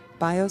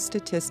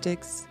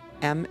 Biostatistics,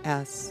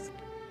 MS.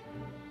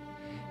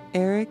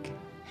 Eric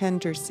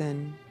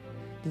Henderson,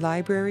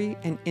 Library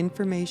and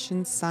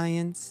Information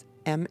Science,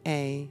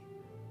 MA.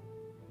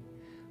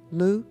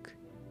 Luke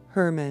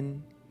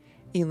Herman,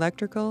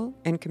 Electrical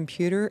and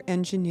Computer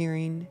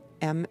Engineering,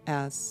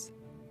 MS.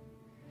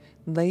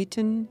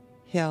 Leighton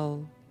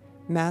Hill,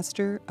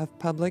 Master of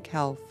Public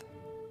Health.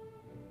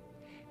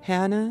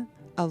 Hannah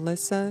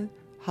Alyssa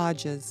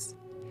Hodges,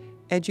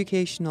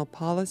 Educational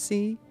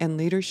Policy and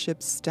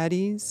Leadership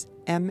Studies,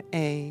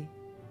 MA.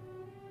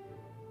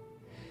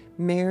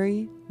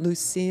 Mary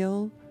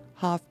Lucille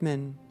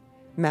Hoffman,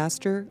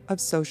 Master of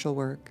Social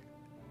Work.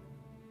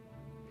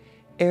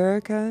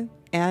 Erica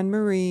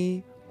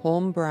Anne-Marie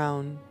Holm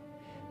Brown,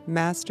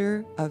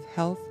 Master of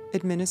Health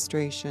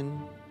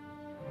Administration.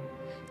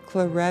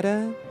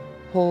 Claretta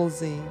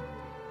Holsey,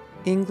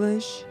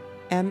 English,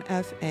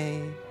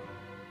 MFA.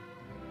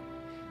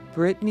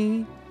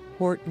 Brittany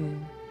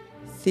Horton,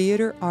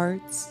 Theater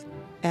Arts,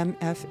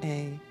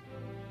 MFA.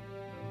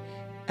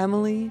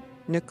 Emily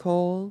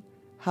Nicole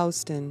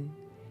Houston,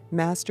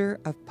 Master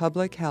of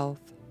Public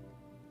Health.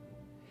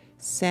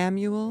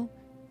 Samuel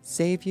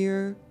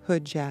Xavier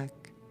Hudjak,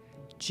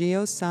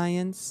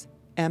 Geoscience,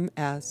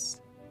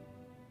 MS.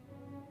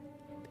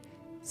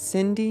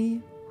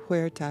 Cindy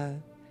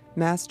Huerta,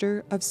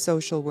 Master of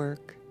Social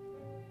Work.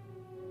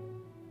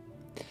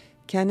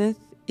 Kenneth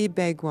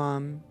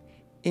Ibegwam,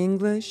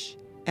 English,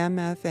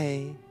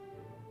 MFA.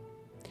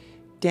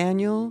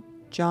 Daniel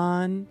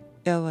John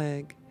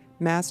Illig,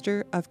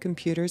 Master of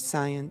Computer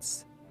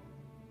Science.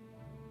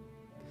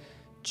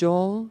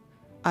 Joel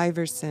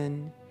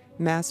Iverson,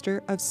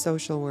 Master of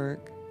Social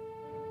Work.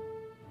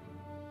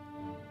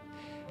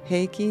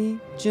 Heikki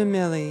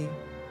Jamili,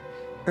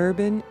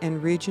 Urban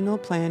and Regional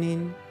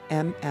Planning,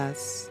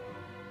 MS.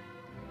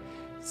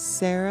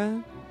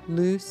 Sarah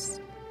Luce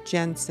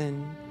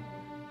Jensen,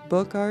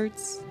 Book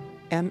Arts,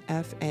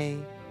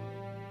 MFA.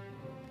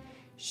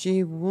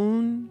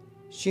 Jiwoon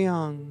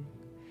Jeong,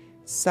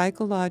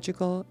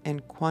 Psychological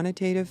and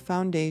Quantitative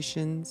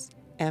Foundations,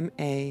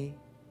 MA.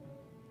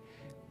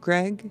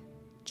 Greg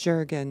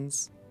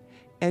Jurgens,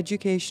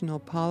 Educational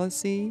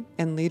Policy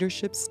and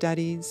Leadership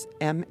Studies,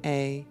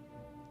 MA.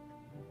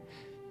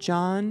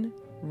 John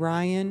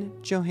Ryan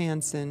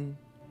Johansson,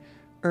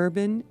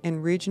 Urban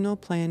and Regional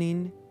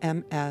Planning,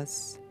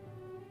 MS.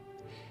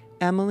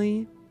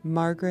 Emily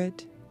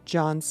Margaret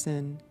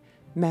Johnson,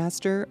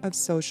 Master of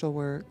Social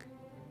Work.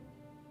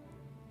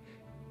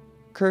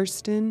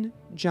 Kirsten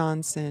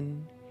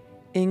Johnson,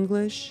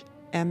 English,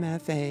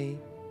 MFA.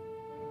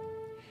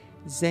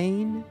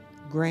 Zane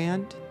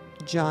Grant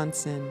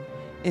Johnson,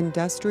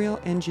 Industrial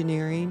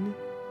Engineering,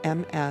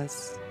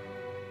 MS.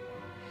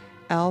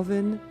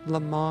 Alvin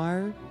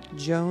Lamar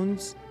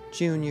Jones,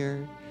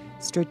 Jr.,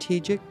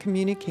 Strategic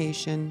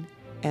Communication,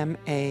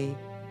 MA.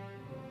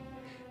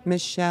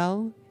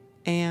 Michelle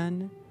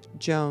Ann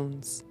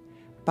Jones,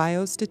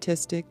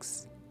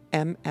 Biostatistics,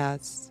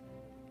 MS.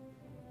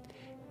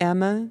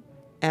 Emma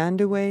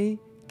Andaway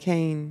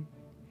Kane,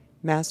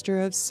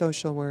 Master of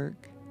Social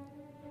Work.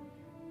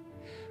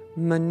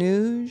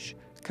 Manoj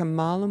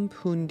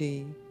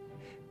Kamalampundi,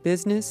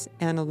 Business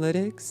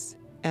Analytics,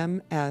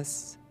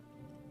 MS.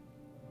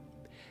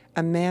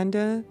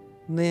 Amanda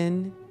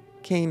Lynn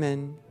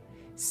Kamen,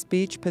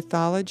 Speech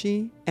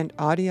Pathology and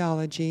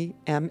Audiology,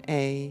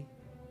 MA.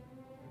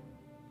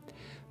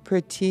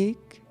 Pratik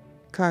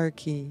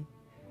Karki,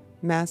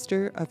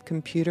 Master of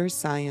Computer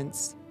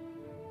Science.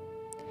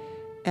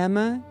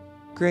 Emma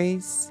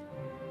Grace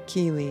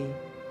Keeley,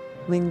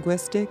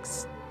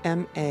 Linguistics,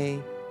 MA.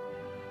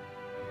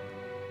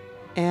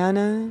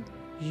 Anna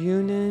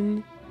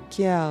Yunan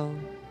Kiel,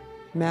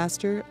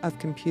 Master of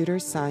Computer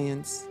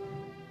Science.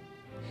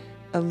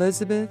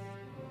 Elizabeth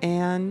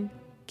Ann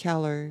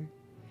Keller,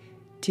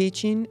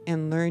 Teaching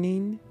and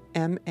Learning,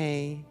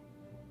 MA.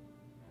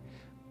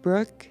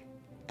 Brooke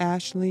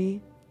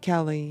Ashley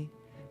Kelly,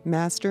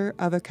 Master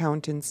of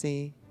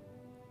Accountancy.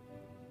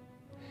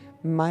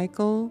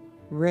 Michael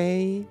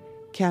Ray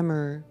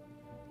Kemmer,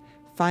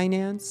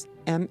 Finance,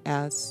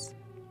 MS.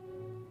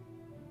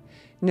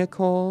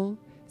 Nicole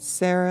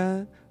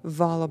Sarah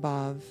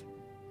Volobov,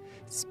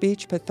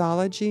 Speech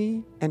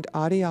Pathology and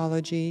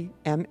Audiology,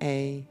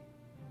 MA.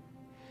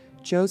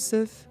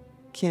 Joseph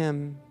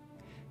Kim,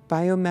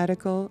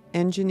 Biomedical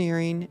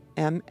Engineering,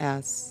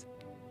 MS.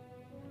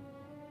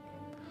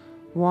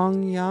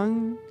 Wang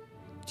Yang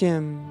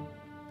Jim,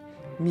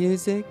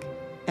 Music,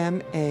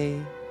 MA.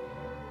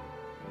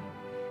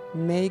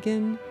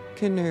 Megan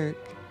Knurk,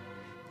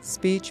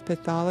 Speech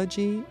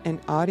Pathology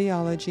and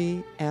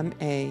Audiology,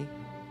 MA.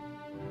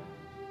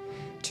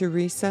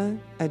 Teresa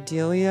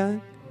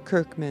Adelia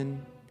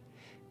Kirkman,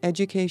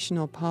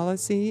 Educational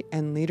Policy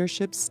and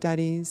Leadership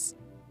Studies,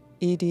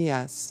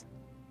 EDS.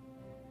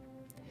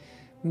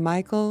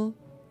 Michael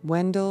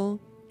Wendell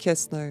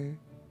Kistler,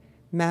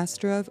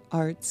 Master of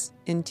Arts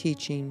in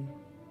Teaching.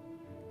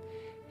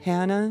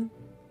 Hannah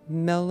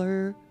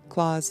Miller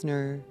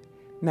Klausner,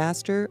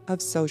 Master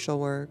of Social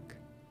Work.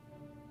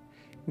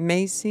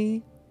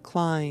 Macy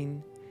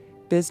Klein,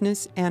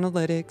 Business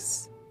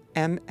Analytics,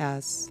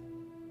 MS.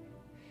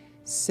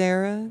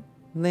 Sarah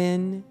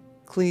Lynn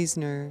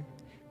Kleesner,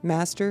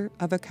 Master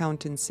of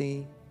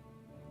Accountancy.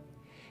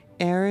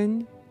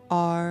 Aaron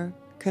R.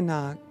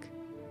 Kanak,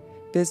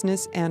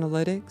 Business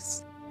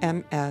Analytics,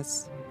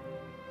 MS.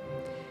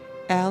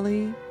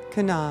 Allie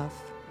Knopf,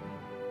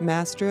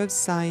 Master of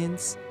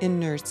Science in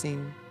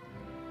Nursing.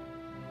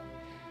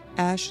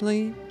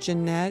 Ashley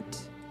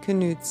Jeanette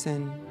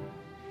Knudsen,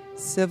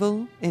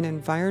 Civil and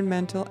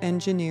Environmental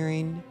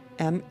Engineering,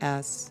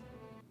 MS.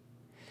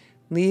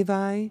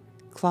 Levi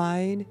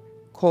Clyde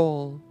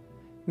Cole,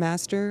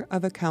 Master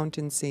of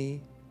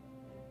Accountancy.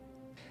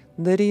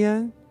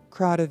 Lydia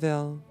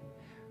Croteville,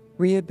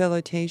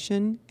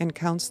 Rehabilitation and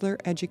Counselor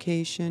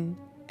Education,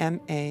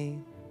 MA.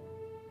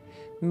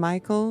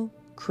 Michael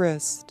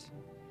Christ,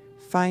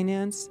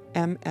 Finance,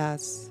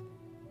 MS.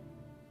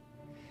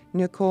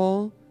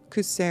 Nicole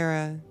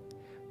Kucera,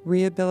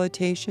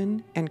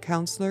 Rehabilitation and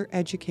Counselor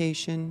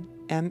Education,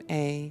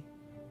 MA.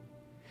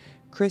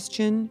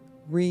 Christian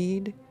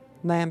Reed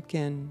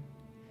Lampkin,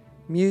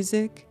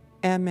 Music,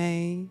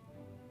 MA.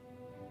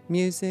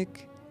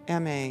 Music,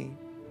 MA.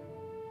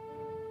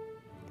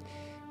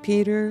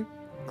 Peter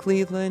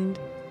Cleveland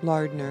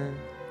Lardner,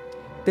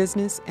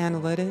 Business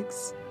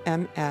Analytics,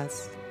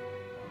 MS.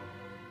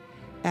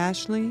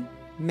 Ashley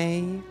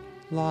May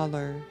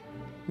Lawler,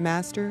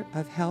 Master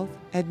of Health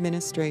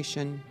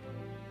Administration.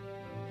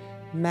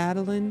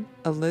 Madeline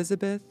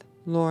Elizabeth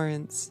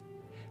Lawrence,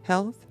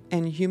 Health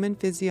and Human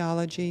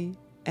Physiology,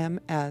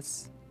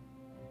 MS.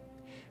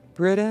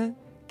 Britta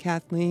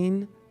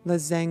Kathleen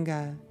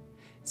Lazenga,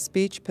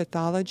 Speech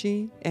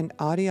Pathology and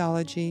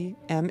Audiology,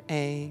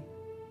 MA.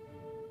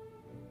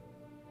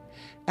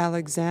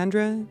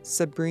 Alexandra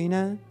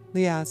Sabrina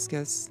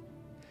Liaskas,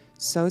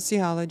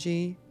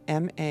 Sociology,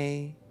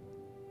 MA.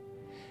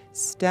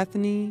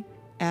 Stephanie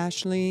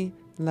Ashley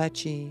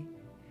Lecce,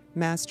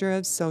 Master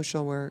of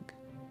Social Work.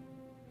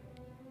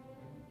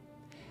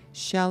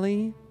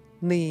 Shelley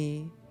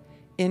Lee,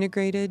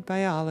 Integrated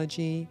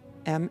Biology,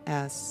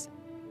 MS.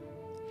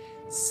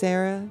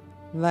 Sarah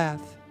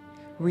Leff,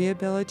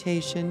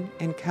 Rehabilitation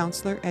and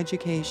Counselor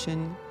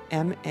Education,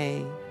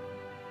 MA.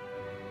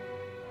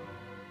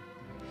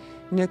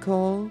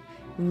 Nicole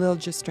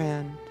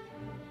Liljestrand,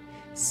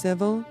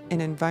 Civil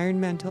and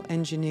Environmental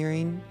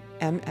Engineering,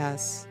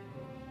 MS.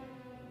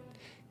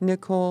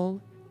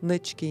 Nicole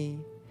Litchke,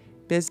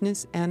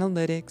 Business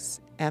Analytics,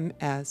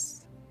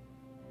 MS.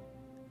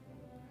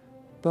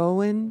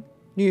 Bowen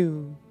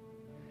New,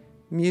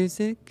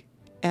 Music,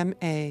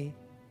 MA.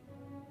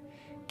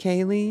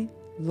 Kaylee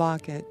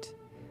Lockett,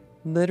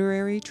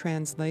 Literary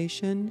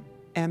Translation,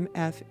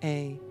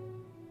 MFA.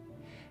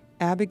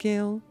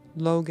 Abigail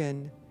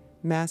Logan,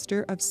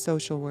 Master of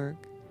Social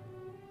Work.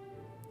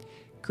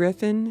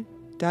 Griffin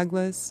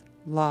Douglas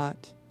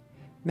Lott,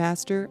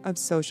 Master of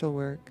Social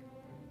Work.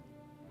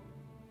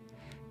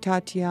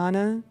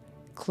 Tatiana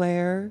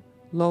Claire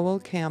Lowell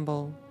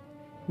Campbell,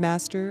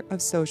 Master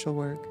of Social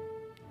Work.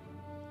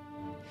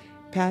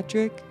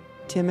 Patrick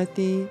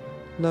Timothy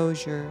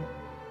Lozier,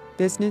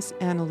 Business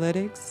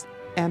Analytics,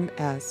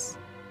 MS.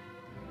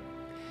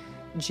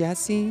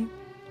 Jesse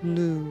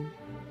Liu,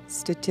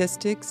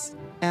 Statistics,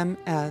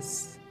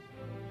 MS.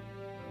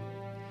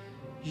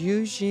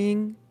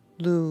 Yujing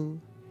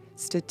Liu,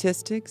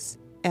 Statistics,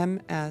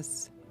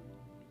 MS.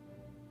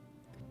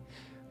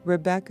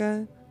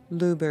 Rebecca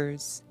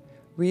Lubers,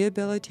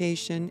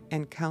 Rehabilitation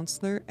and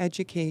Counselor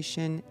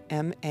Education,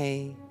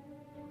 MA.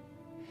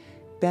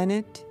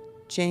 Bennett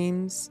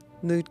James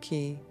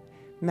Ludke,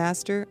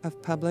 Master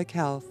of Public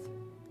Health.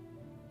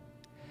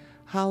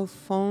 Hao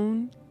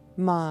Fon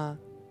Ma,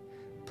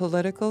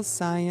 Political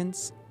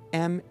Science,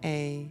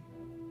 MA.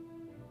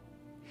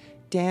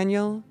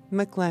 Daniel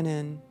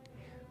McLennan,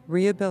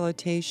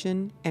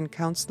 Rehabilitation and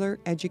Counselor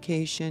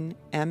Education,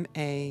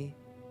 MA.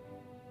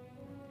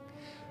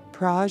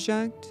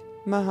 Project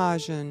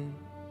Mahajan,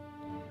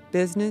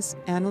 Business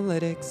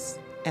Analytics,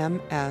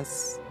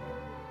 MS.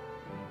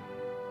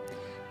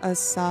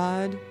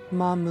 Asad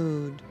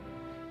Mahmood,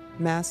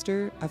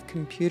 Master of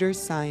Computer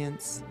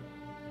Science.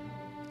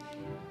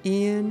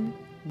 Ian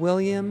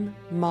William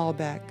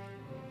Malbeck,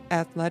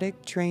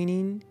 Athletic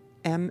Training,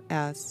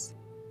 MS.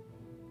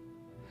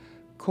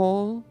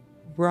 Cole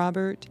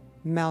Robert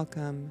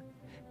Malcolm,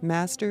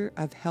 Master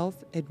of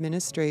Health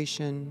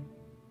Administration.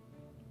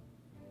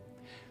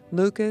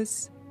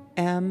 Lucas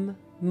M.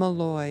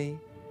 Malloy,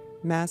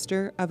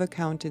 Master of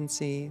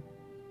Accountancy.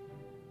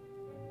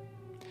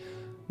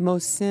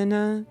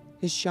 Mohsina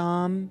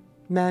Isham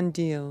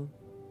Mandil,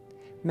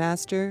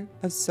 Master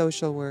of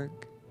Social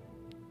Work.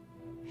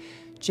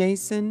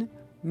 Jason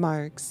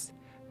Marks,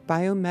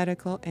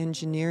 Biomedical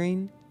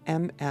Engineering,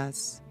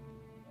 MS.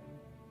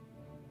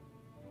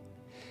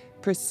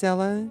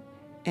 Priscilla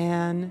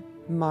Ann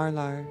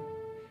Marlar,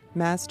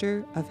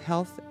 Master of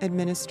Health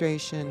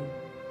Administration.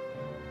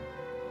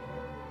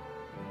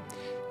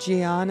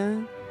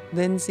 Gianna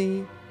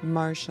Lindsay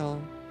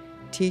Marshall,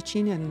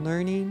 Teaching and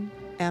Learning,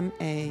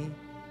 MA.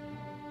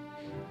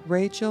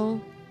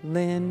 Rachel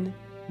Lynn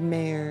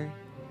Mayer,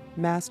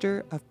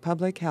 Master of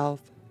Public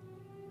Health.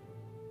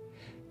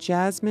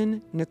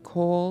 Jasmine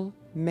Nicole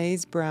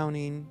Mays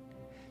Browning,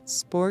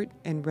 Sport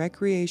and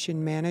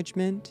Recreation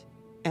Management,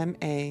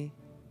 MA.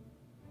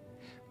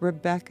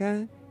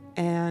 Rebecca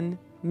Ann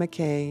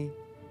McKay,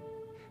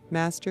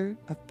 Master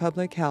of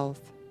Public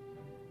Health.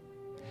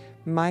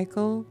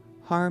 Michael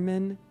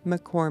Harmon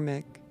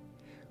McCormick,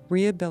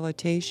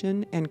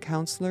 Rehabilitation and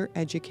Counselor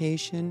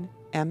Education,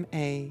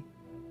 MA.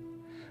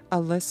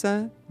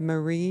 Alyssa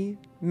Marie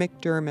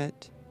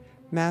McDermott,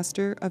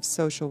 Master of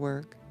Social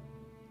Work.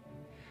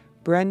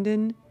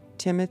 Brendan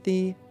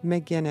Timothy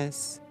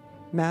McGinnis,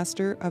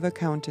 Master of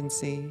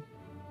Accountancy.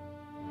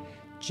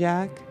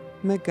 Jack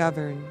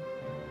McGovern,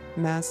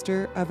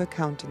 Master of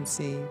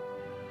Accountancy.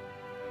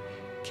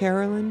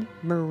 Carolyn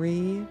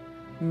Marie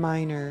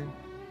minor.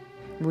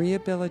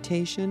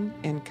 Rehabilitation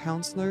and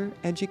Counselor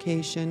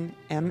Education,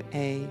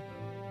 M.A.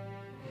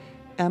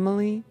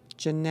 Emily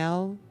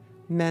Janelle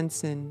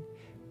Menson,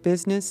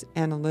 Business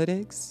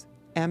Analytics,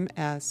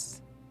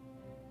 M.S.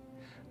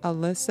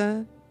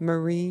 Alyssa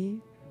Marie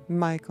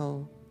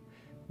Michael,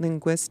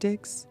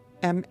 Linguistics,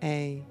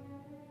 M.A.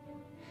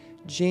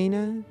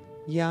 Gina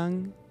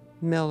Young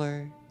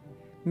Miller,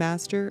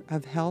 Master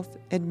of Health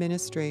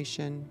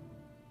Administration.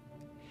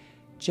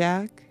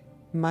 Jack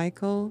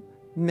Michael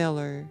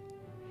Miller,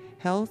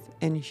 Health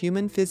and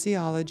Human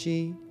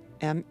Physiology,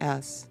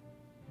 M.S.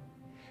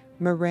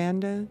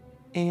 Miranda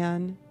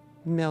Ann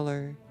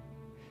Miller,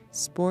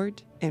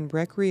 Sport and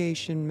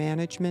Recreation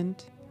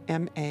Management,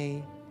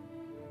 M.A.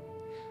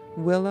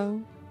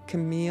 Willow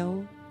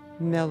Camille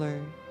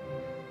Miller,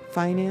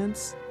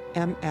 Finance,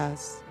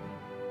 M.S.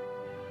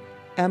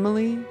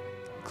 Emily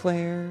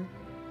Claire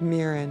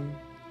Mirren,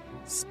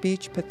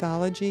 Speech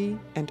Pathology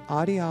and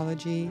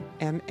Audiology,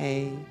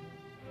 M.A.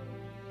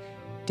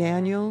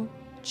 Daniel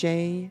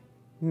J.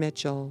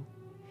 Mitchell,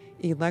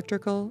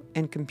 Electrical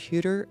and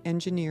Computer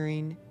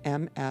Engineering,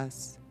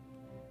 M.S.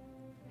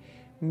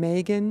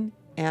 Megan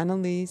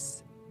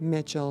Annalise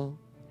Mitchell,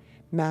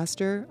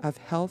 Master of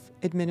Health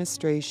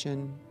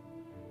Administration.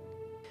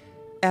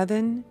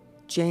 Evan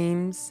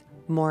James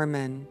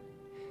Mormon,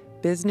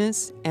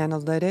 Business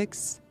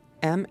Analytics,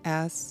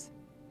 M.S.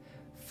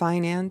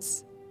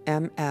 Finance,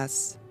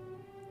 M.S.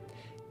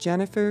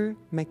 Jennifer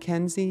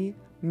Mackenzie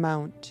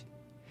Mount,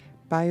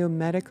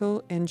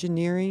 Biomedical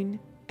Engineering,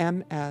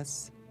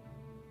 M.S.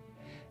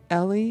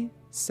 Ellie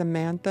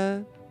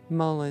Samantha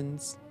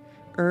Mullins,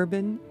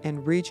 Urban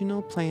and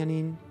Regional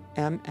Planning,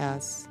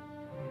 M.S.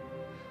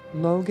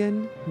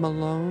 Logan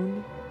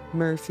Malone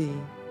Murphy,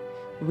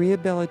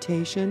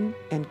 Rehabilitation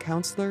and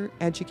Counselor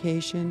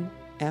Education,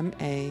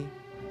 M.A.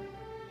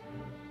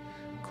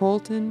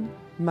 Colton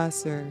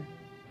Musser,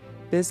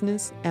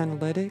 Business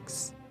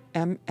Analytics,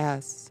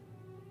 M.S.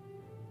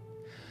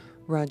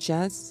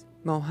 Rajesh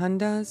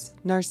Mohandas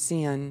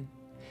Narsian,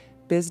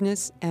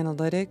 Business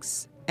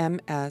Analytics,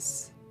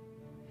 M.S.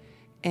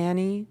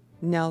 Annie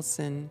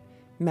Nelson,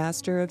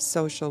 Master of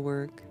Social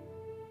Work.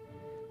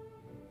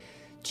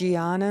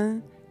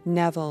 Gianna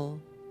Neville,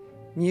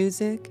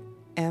 Music,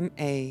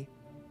 M.A.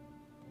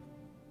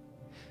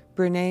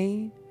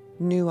 Brene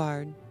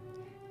Neward,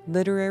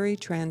 Literary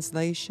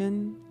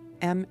Translation,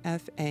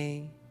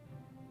 M.F.A.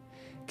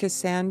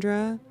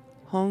 Cassandra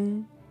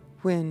Hong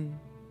Huynh,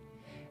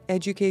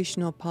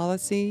 Educational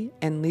Policy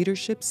and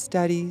Leadership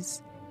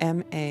Studies,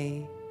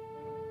 M.A.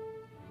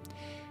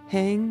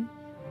 Heng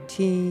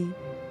T.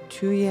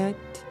 Tuyet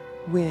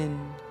Nguyen,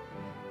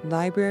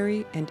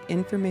 Library and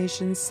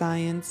Information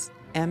Science,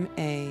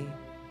 M.A.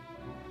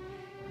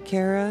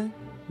 Kara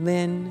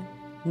Lynn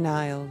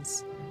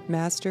Niles,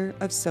 Master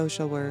of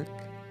Social Work.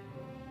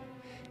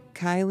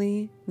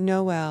 Kylie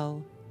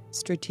Noel,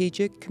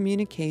 Strategic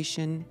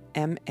Communication,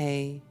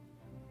 M.A.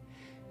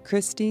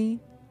 Christy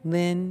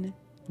Lynn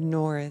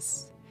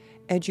Norris,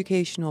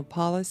 Educational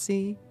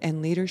Policy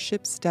and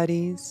Leadership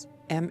Studies,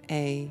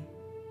 M.A.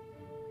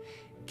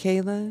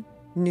 Kayla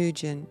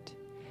Nugent,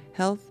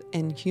 Health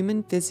and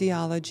Human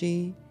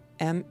Physiology,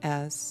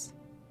 M.S.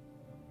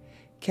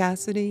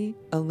 Cassidy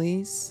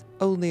Elise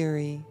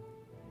O'Leary,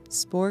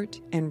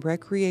 Sport and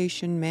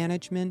Recreation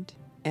Management,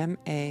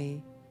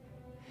 M.A.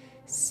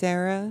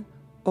 Sarah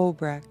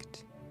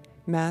Obrecht,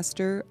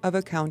 Master of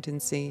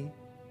Accountancy.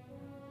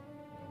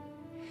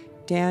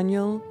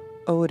 Daniel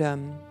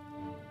Odom,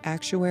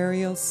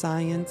 Actuarial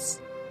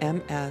Science,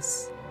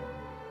 M.S.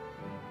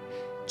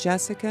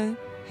 Jessica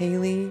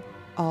Haley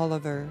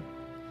Oliver,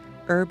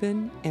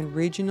 Urban and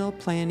Regional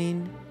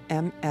Planning,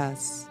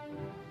 M.S.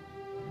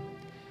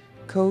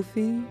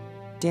 Kofi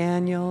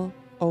Daniel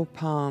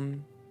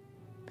Opam,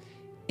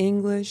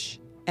 English,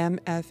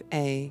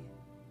 M.F.A.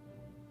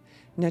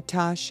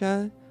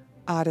 Natasha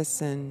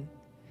Otteson,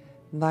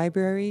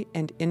 Library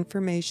and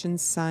Information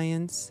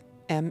Science,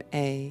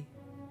 M.A.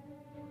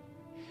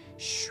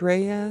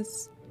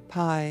 Shreyas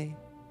Pai,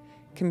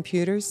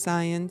 Computer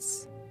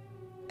Science,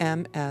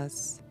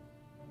 M.S.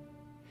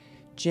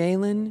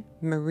 Jalen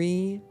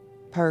Marie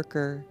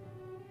Parker,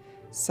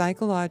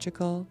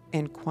 Psychological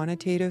and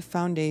Quantitative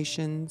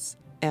Foundations,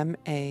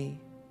 M.A.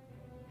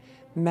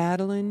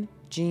 Madeline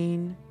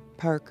Jean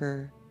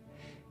Parker,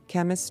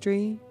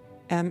 Chemistry,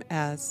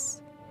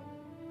 M.S.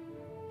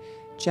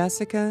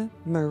 Jessica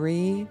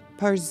Marie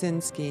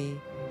Parzinski,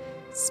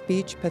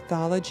 Speech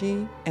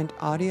Pathology and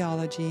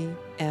Audiology,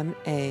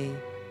 M.A.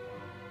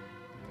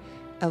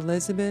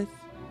 Elizabeth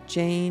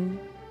Jane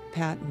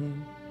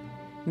Patton,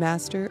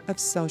 Master of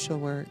Social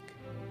Work.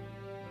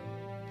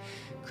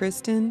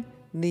 Kristen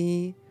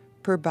Lee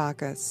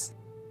Perbacus,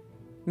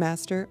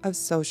 Master of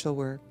Social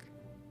Work.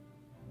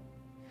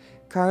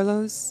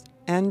 Carlos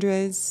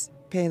Andres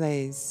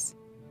Pelez,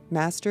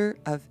 Master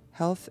of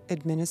Health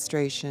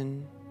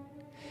Administration.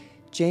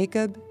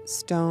 Jacob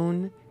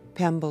Stone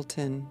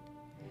Pembleton,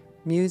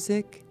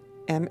 Music,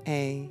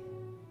 M.A.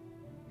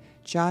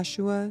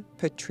 Joshua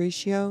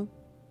Patricio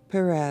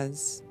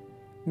Perez,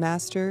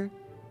 Master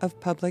of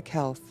Public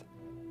Health.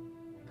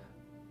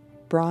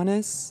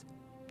 Bronis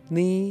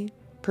Lee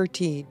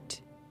Petit,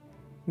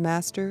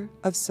 Master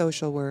of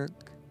Social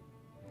Work.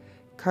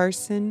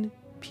 Carson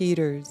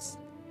Peters,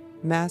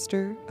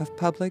 Master of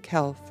Public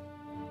Health.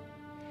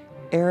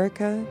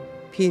 Erica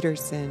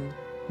Peterson,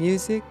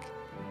 Music,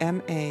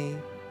 M.A.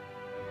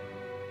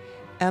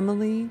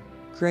 Emily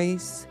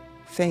Grace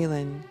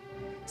Phelan,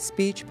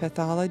 Speech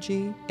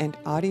Pathology and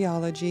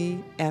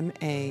Audiology,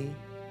 M.A.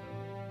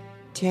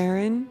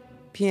 Taryn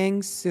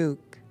Piang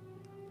Suk,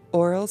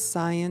 Oral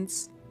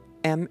Science,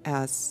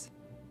 M.S.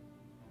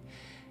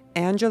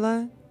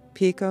 Angela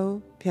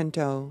Pico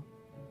Pinto,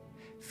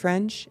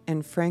 French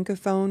and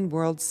Francophone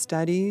World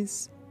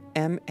Studies,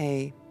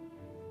 M.A.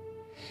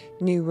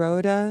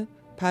 Niroda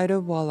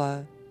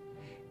Paidawala,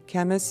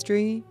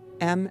 Chemistry,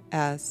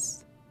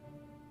 M.S.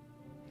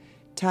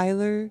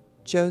 Tyler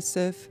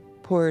Joseph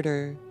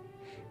Porter,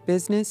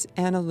 Business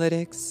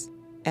Analytics,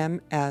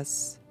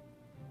 M.S.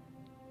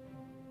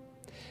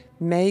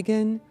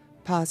 Megan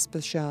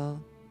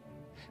Pospischel,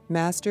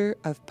 Master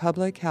of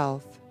Public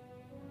Health.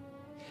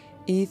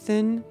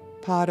 Ethan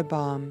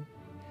Potabaum,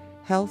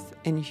 Health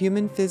and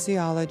Human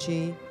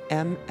Physiology,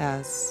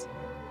 M.S.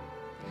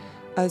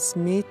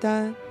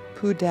 Asmita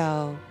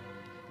Pudel,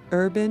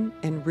 Urban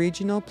and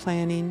Regional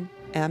Planning,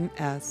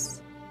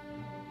 M.S.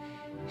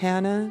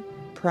 Hannah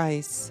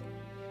Price,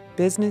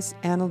 Business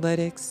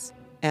Analytics,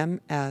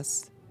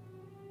 M.S.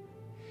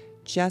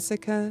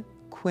 Jessica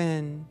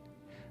Quinn,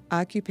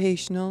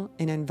 Occupational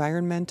and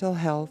Environmental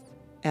Health,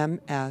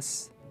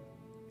 M.S.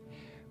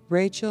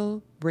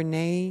 Rachel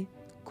Renee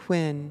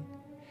Quinn,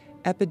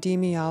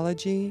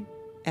 Epidemiology,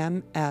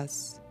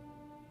 M.S.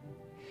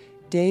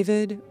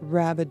 David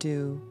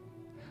Rabidou,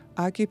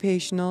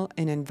 Occupational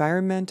and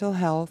Environmental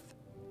Health,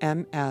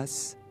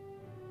 M.S.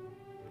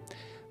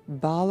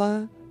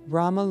 Bala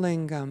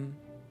Ramalingam,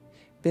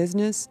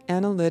 Business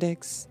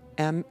Analytics,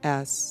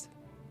 M.S.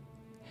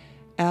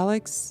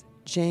 Alex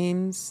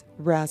James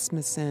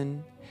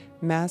Rasmussen,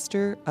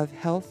 Master of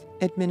Health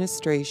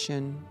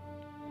Administration.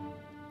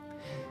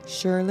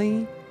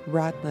 Shirley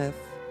Ratliff,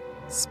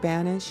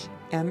 Spanish,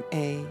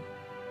 M.A.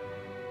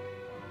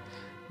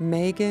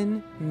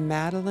 Megan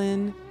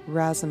Madeline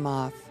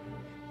Razumov,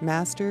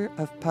 Master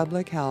of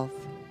Public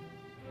Health.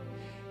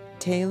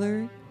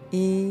 Taylor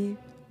E.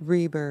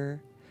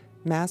 Reber,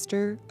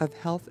 Master of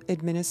Health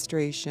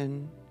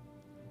Administration.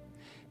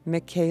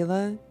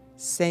 Michaela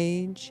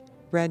Sage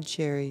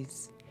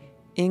Redcherries,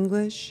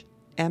 English,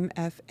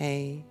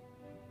 MFA.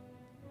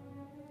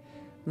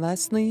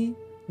 Leslie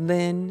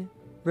Lynn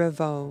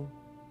Reveau,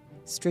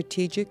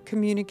 Strategic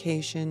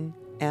Communication,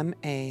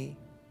 M.A.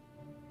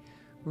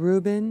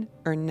 Ruben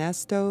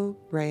Ernesto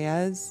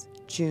Reyes,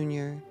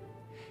 Jr.,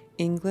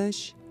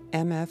 English,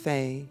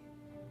 MFA.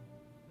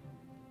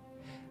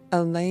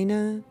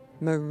 Elena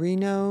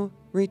Marino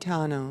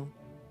Ritano,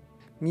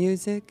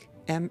 Music,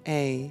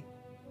 M.A.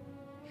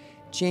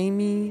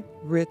 Jamie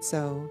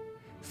Rizzo,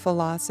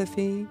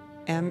 Philosophy,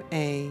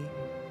 M.A.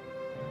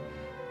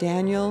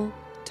 Daniel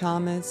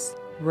Thomas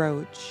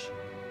Roach,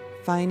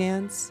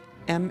 Finance,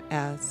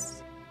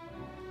 M.S.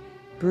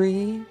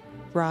 Bree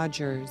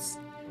Rogers,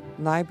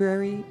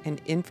 Library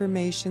and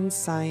Information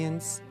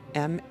Science,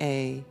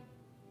 M.A.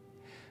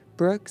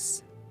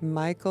 Brooks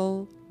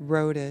Michael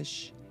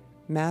Rodish,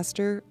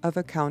 Master of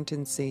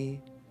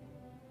Accountancy.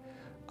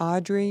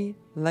 Audrey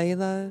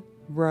Layla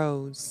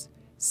Rose,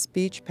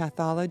 Speech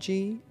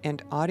Pathology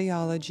and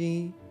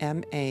Audiology,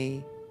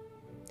 M.A.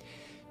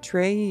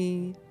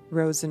 Trey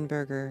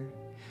Rosenberger,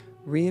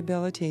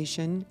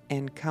 Rehabilitation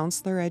and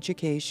Counselor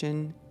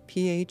Education,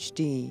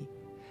 Ph.D.,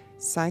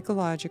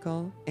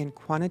 Psychological and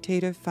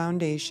Quantitative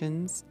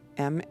Foundations,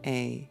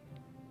 M.A.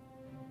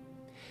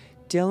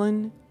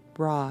 Dylan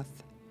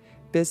Roth,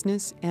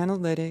 Business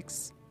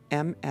Analytics,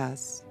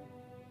 M.S.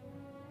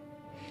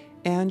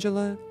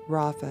 Angela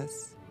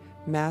Rothfuss,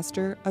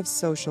 Master of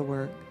Social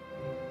Work.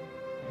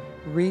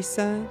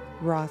 Risa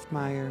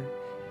Rothmeyer,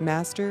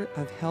 Master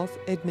of Health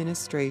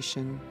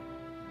Administration.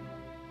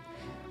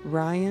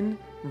 Ryan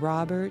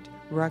Robert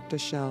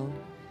Ruckteschel,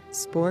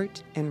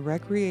 Sport and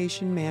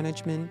Recreation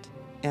Management,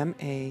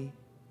 M.A.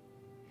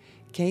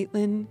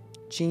 Caitlin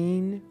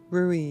Jean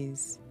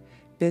Ruiz,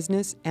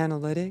 Business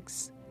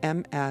Analytics,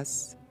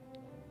 M.S.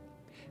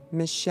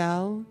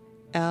 Michelle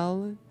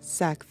L.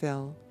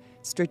 Sackville,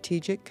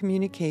 Strategic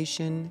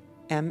Communication,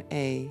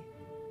 M.A.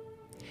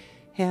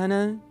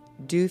 Hannah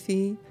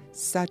Duthie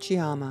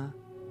Sachiyama,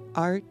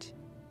 Art,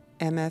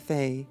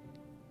 MFA.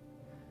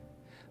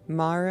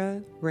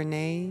 Mara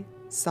Renee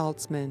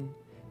Saltzman,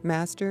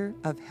 Master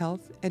of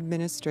Health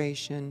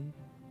Administration.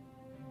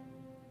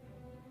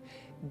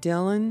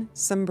 Dylan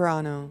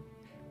Sombrano,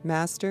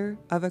 Master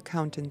of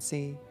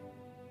Accountancy.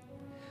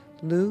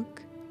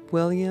 Luke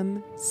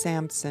William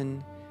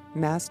Sampson,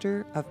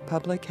 Master of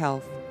Public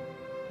Health.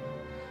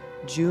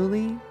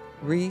 Julie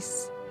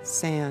Reese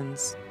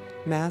Sands,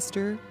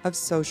 Master of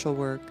Social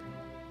Work.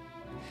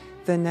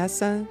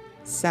 Vanessa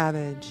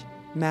Savage,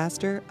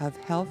 Master of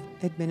Health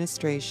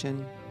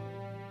Administration.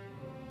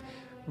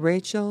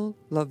 Rachel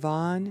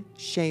Lavon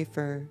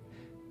Schaefer,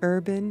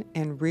 Urban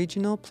and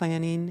Regional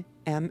Planning,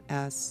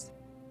 MS.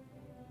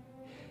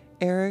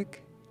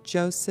 Eric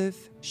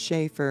Joseph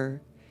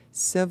Schaefer,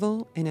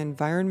 Civil and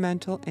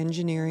Environmental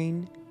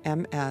Engineering,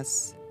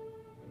 MS.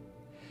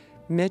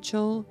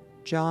 Mitchell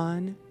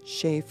John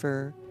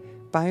Schaefer,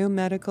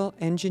 Biomedical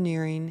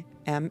Engineering,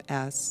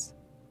 MS.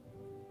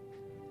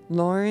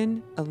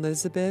 Lauren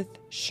Elizabeth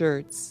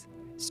Schertz,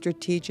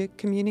 Strategic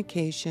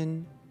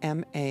Communication,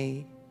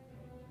 MA.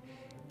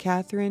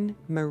 Catherine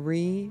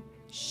Marie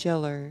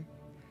Schiller,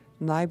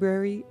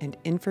 Library and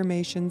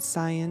Information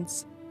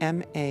Science,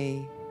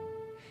 MA.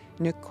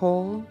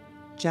 Nicole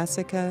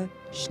Jessica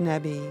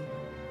Schnebbe,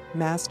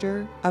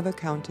 Master of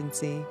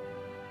Accountancy.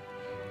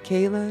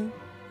 Kayla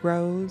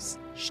Rose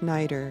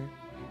Schneider,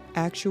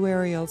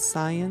 Actuarial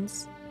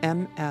Science,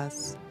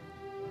 MS.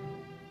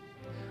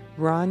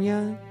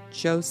 Rania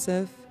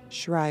Joseph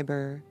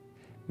Schreiber,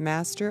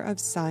 Master of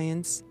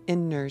Science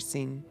in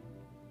Nursing.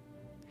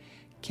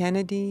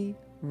 Kennedy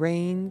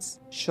Rains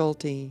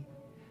Schulte,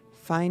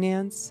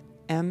 Finance,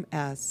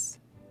 MS.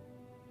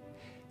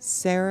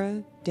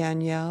 Sarah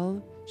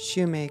Danielle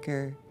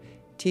Shoemaker,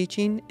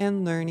 Teaching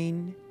and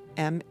Learning,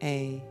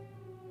 MA.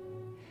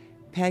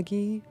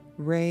 Peggy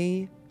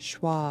Ray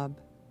Schwab,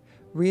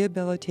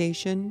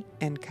 Rehabilitation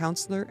and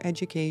Counselor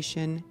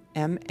Education,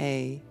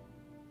 MA.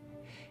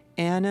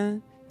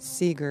 Anna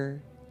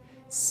Seeger,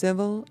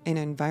 Civil and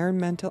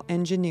Environmental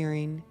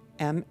Engineering,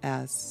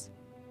 MS.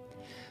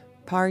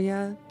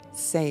 Parya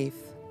Saif,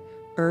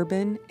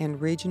 Urban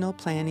and Regional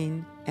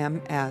Planning,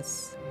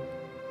 MS.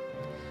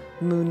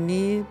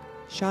 Munib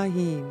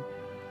Shaheen,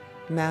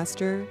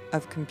 Master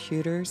of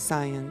Computer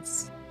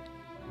Science.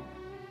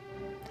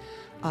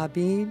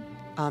 Abid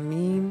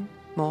Amin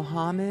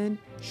Mohammed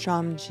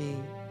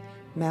Shamji,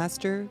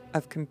 Master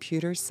of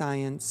Computer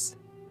Science.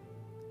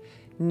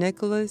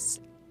 Nicholas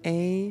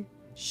A.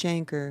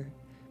 Shanker,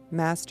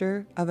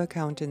 Master of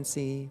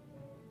Accountancy.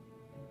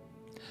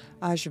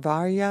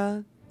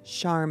 Ashvarya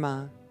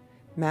Sharma,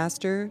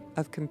 Master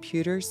of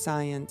Computer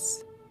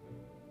Science.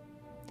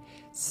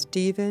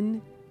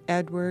 Stephen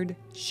Edward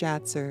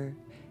Schatzer,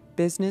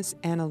 Business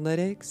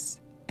Analytics,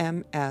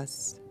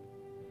 MS.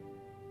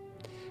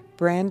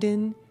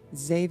 Brandon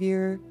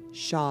Xavier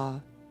Shaw,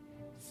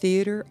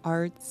 Theater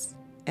Arts,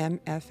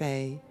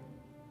 MFA.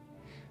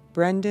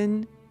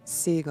 Brendan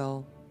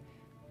Siegel,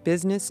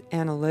 Business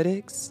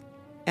Analytics,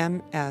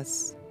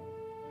 MS.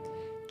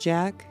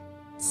 Jack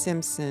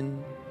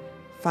Simpson,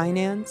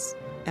 Finance,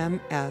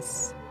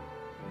 MS.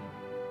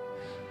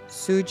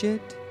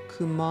 Sujit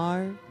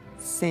Kumar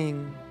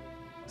Singh,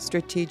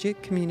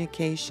 Strategic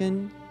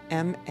Communication,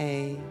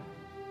 MA.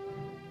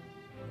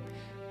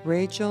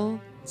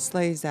 Rachel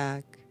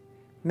Slazak,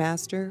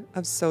 Master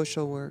of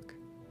Social Work.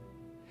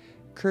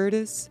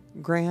 Curtis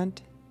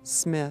Grant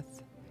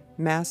Smith,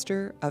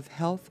 Master of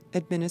Health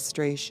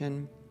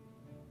Administration.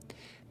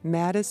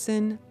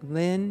 Madison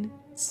Lynn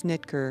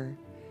Snitker,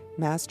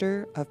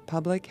 Master of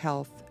Public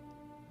Health.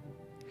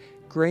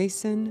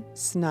 Grayson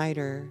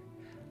Snyder,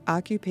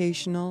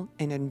 Occupational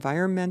and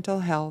Environmental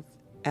Health,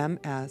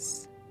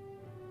 MS.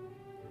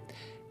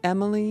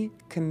 Emily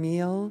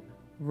Camille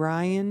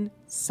Ryan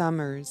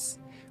Summers,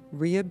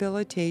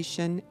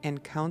 Rehabilitation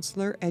and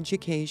Counselor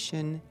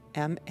Education,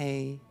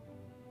 MA.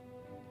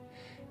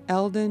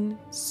 Eldon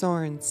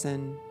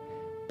Sorensen,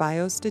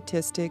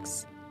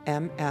 Biostatistics,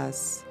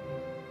 MS.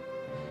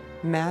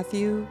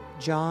 Matthew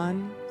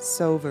John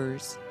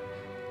Sovers,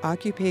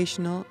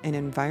 Occupational and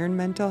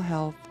Environmental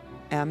Health,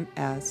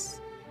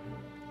 MS.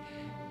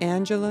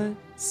 Angela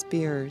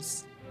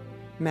Spears,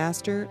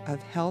 Master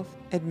of Health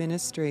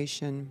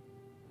Administration.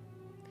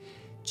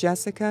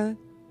 Jessica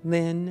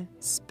Lynn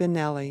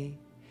Spinelli,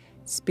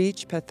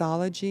 Speech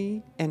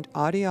Pathology and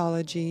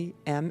Audiology,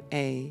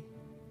 MA.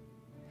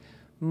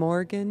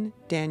 Morgan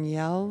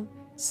Danielle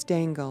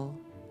Stengel,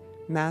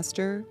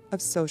 Master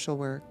of Social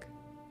Work.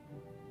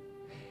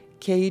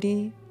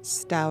 Katie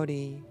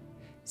Stouty,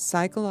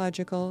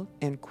 Psychological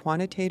and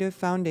Quantitative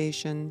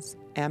Foundations,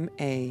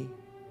 MA.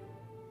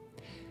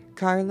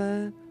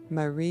 Carla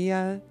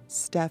Maria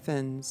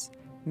Steffens,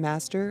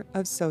 Master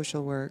of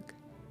Social Work.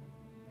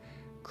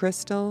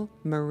 Crystal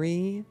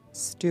Marie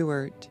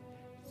Stewart,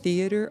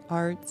 Theater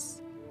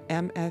Arts,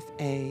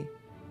 MFA.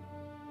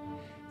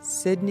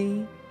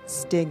 Sydney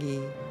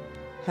Stiggy,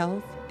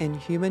 Health and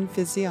Human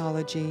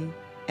Physiology,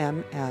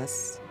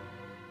 MS.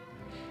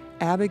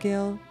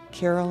 Abigail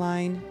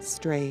Caroline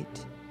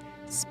Strait,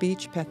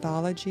 Speech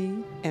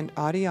Pathology and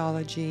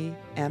Audiology,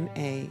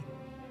 MA.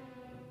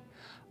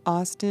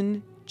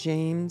 Austin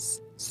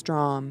James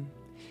Strom,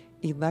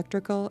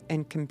 Electrical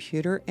and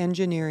Computer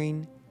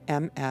Engineering,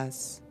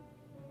 MS.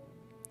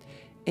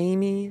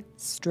 Amy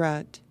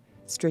Strutt,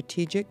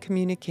 Strategic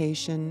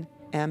Communication,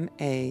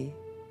 MA.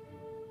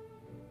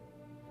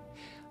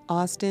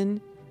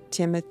 Austin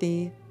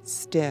Timothy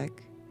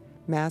Stick,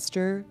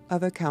 Master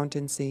of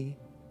Accountancy.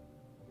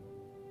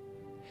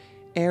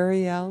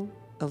 Ariel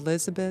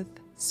Elizabeth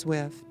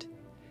Swift,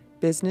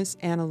 Business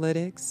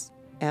Analytics,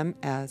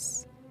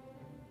 MS.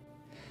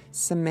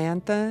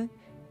 Samantha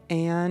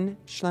Ann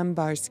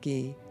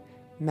Schlembarsky,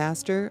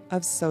 Master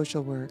of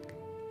Social Work.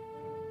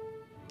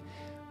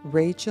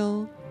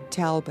 Rachel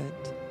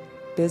Talbot,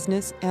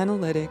 Business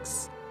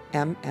Analytics,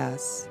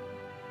 MS.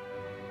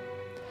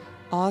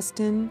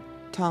 Austin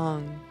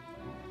Tong,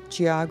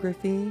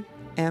 Geography,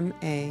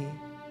 MA.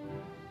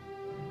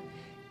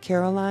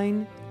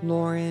 Caroline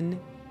Lauren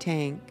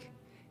Tank,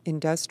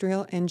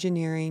 Industrial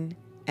Engineering,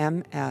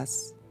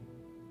 MS.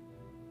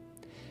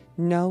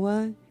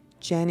 Noah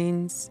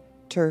Jennings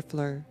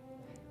Turfler,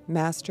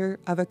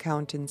 Master of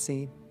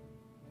Accountancy.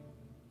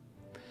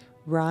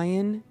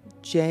 Ryan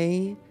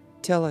J.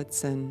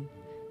 Tillotson,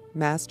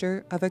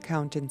 Master of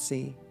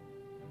Accountancy.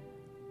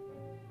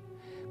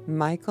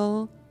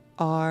 Michael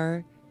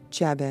R.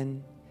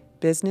 Chebin,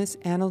 Business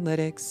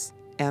Analytics,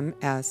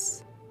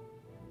 MS.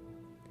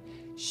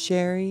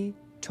 Sherry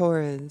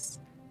Torres,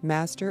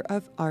 Master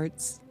of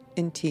Arts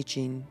in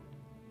Teaching.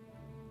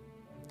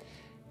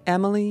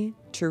 Emily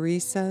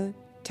Teresa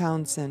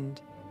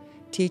Townsend,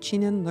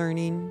 Teaching and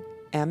Learning,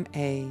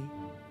 MA.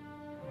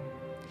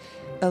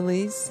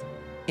 Elise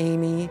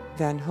Amy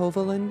Van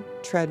Hovelen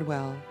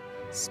Treadwell,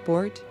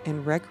 Sport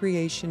and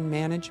Recreation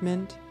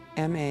Management,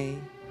 MA.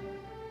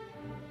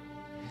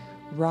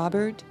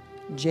 Robert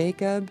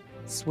Jacob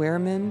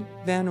Swearman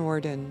Van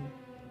Orden,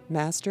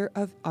 Master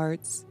of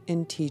Arts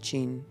in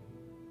Teaching.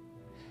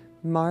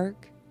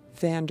 Mark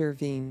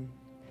Vanderveen,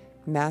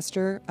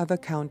 Master of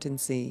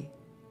Accountancy.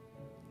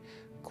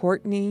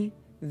 Courtney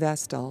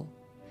Vestal,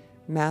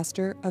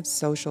 Master of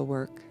Social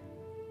Work.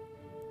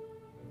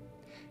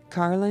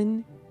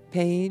 Carlin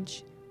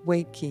Page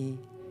Waitke,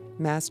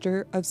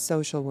 Master of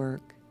Social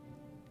Work.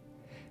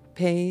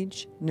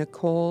 Paige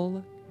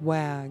Nicole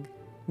Wag,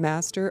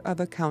 Master of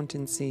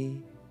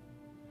Accountancy.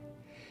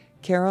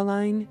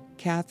 Caroline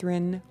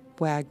Catherine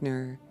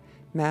Wagner,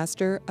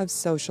 Master of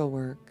Social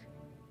Work.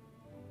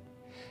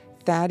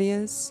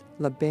 Thaddeus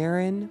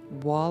LeBaron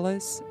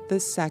Wallace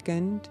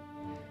II,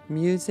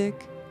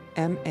 Music,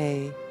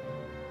 MA.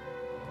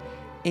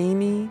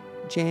 Amy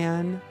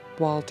Jan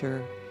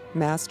Walter,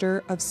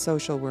 Master of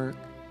Social Work.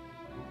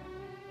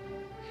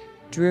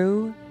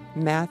 Drew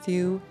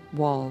Matthew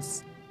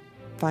Walls,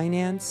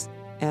 Finance,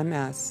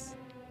 MS.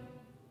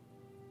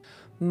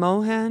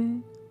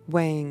 Mohan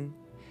Wang,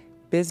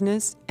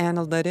 Business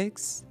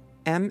Analytics,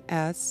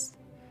 MS,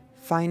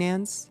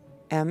 Finance,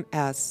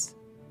 MS.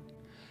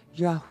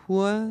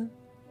 Yahua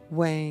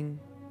Wang,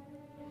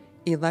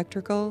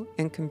 Electrical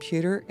and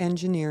Computer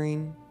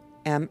Engineering,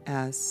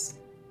 MS.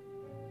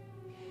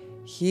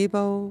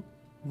 Hebo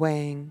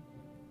Wang,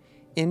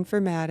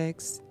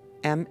 Informatics,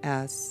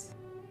 MS.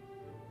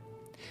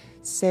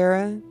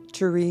 Sarah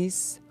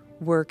Therese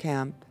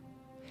Werkamp,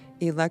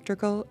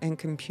 Electrical and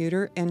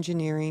Computer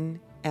Engineering,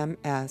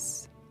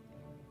 MS.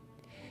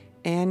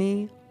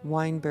 Annie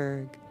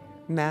Weinberg,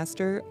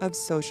 Master of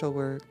Social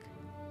Work.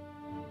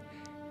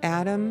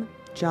 Adam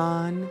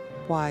John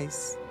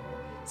Weiss,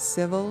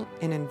 Civil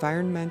and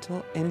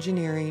Environmental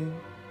Engineering,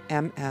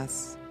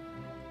 MS.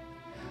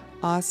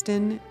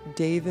 Austin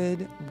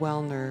David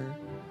Wellner,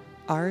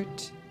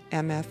 Art,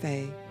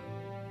 MFA.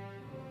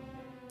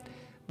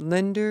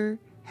 Linder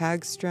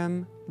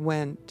Hagstrom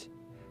Wendt,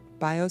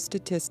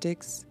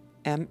 Biostatistics,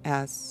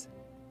 MS.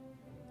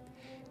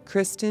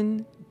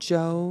 Kristen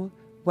Jo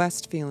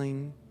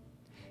Westfielding,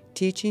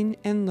 Teaching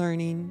and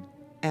Learning,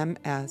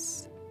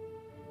 MS.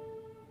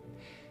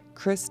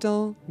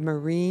 Crystal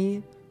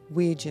Marie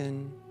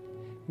Wiegen,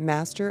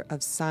 Master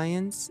of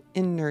Science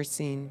in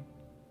Nursing.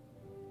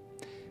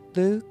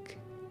 Luke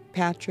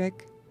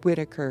Patrick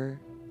Whitaker,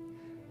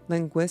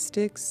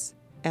 Linguistics,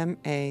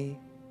 MA.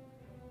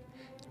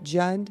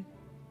 Judd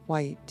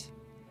White,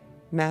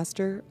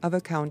 Master of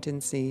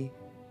Accountancy.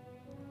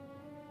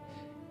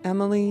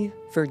 Emily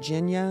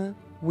Virginia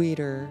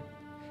Weeder,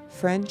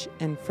 French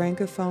and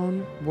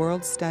Francophone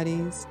World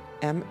Studies,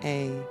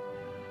 MA.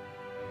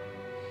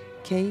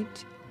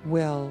 Kate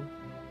Will,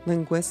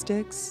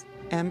 Linguistics,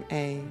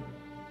 MA.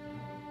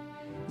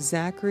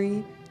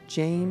 Zachary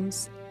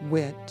James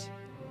Witt,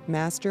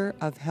 Master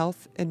of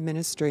Health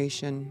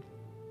Administration.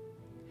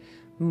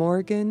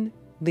 Morgan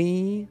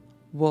Lee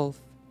Wolf,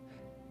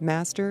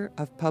 Master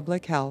of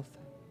Public Health.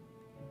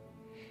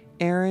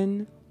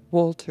 Aaron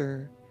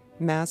Wolter,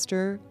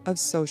 Master of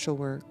Social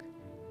Work.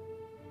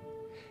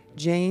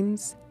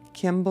 James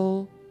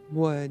Kimball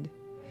Wood,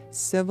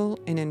 Civil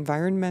and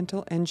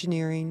Environmental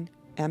Engineering,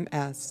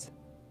 MS.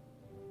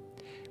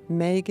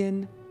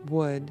 Megan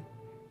Wood,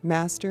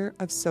 Master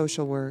of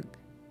Social Work.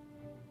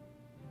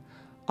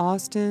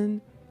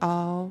 Austin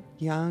Ao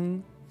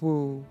Young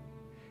Wu,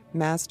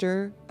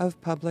 Master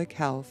of Public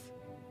Health.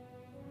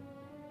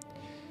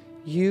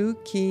 Yu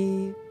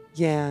Ki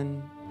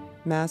Yan,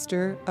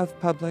 Master of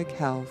Public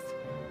Health.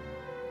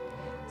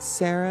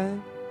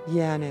 Sarah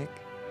Yannick,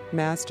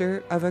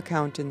 Master of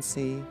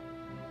Accountancy.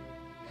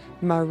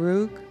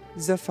 Maruk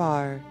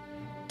Zafar,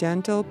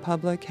 Dental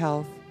Public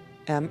Health,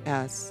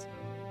 MS.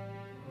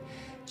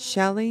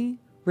 Shelley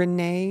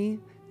Renee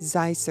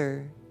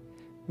Zeiser,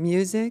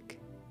 Music,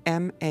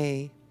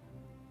 MA.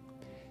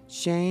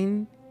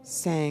 Shane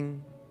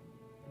Sang,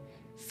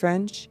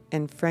 French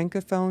and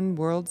Francophone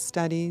World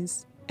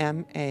Studies,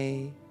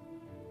 M.A.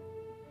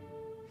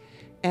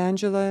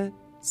 Angela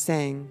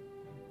Tseng,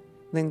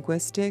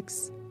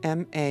 Linguistics,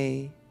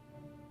 M.A.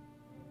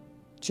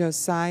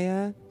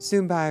 Josiah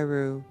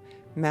Zumbiru,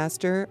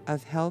 Master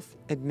of Health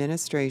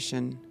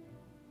Administration.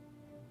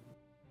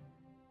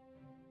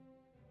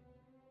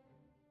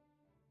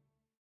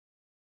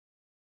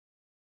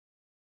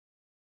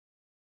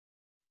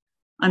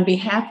 On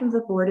behalf of the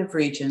Board of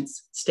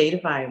Regents, State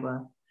of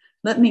Iowa,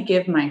 let me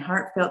give my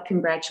heartfelt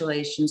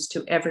congratulations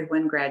to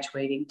everyone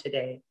graduating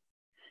today.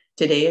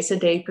 Today is a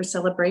day for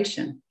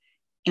celebration,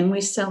 and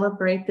we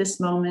celebrate this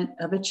moment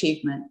of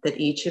achievement that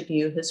each of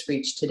you has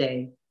reached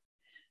today.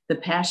 The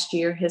past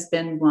year has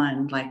been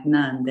one like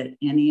none that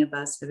any of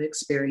us have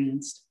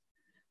experienced.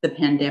 The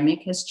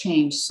pandemic has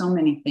changed so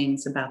many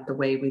things about the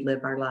way we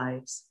live our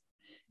lives.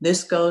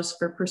 This goes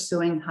for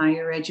pursuing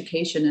higher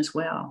education as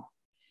well.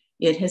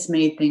 It has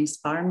made things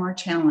far more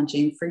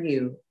challenging for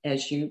you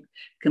as you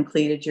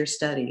completed your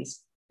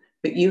studies,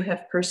 but you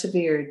have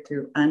persevered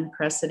through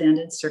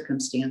unprecedented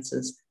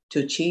circumstances to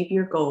achieve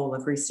your goal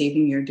of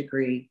receiving your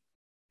degree.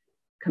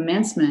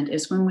 Commencement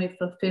is when we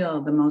fulfill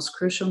the most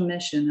crucial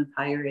mission of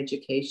higher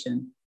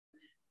education,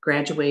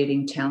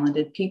 graduating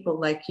talented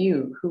people like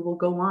you who will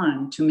go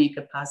on to make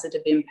a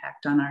positive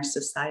impact on our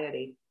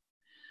society.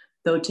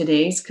 Though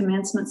today's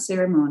commencement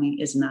ceremony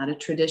is not a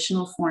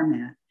traditional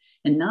format,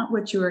 and not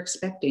what you were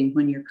expecting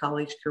when your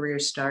college career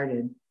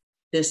started,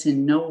 this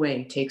in no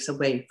way takes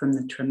away from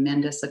the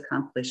tremendous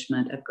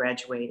accomplishment of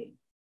graduating.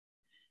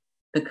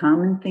 The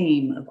common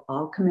theme of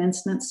all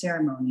commencement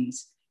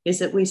ceremonies is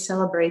that we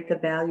celebrate the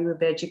value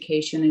of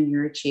education and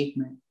your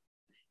achievement.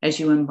 As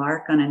you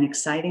embark on an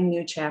exciting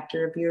new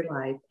chapter of your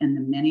life and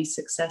the many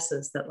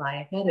successes that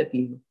lie ahead of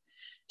you,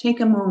 take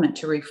a moment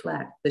to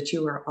reflect that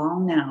you are all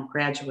now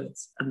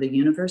graduates of the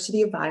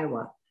University of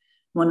Iowa,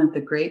 one of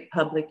the great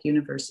public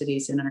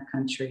universities in our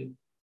country.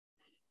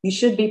 You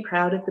should be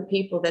proud of the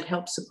people that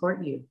help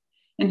support you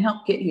and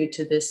help get you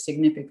to this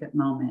significant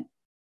moment.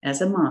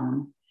 As a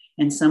mom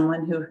and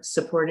someone who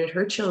supported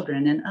her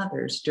children and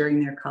others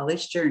during their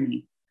college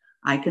journey,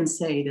 I can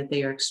say that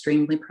they are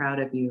extremely proud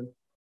of you.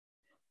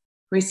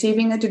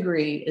 Receiving a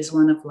degree is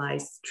one of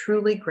life's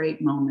truly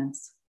great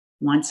moments.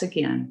 Once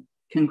again,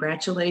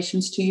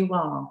 congratulations to you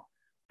all.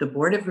 The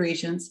Board of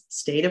Regents,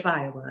 State of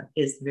Iowa,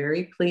 is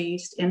very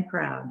pleased and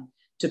proud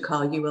to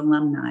call you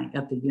alumni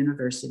of the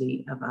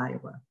University of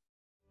Iowa.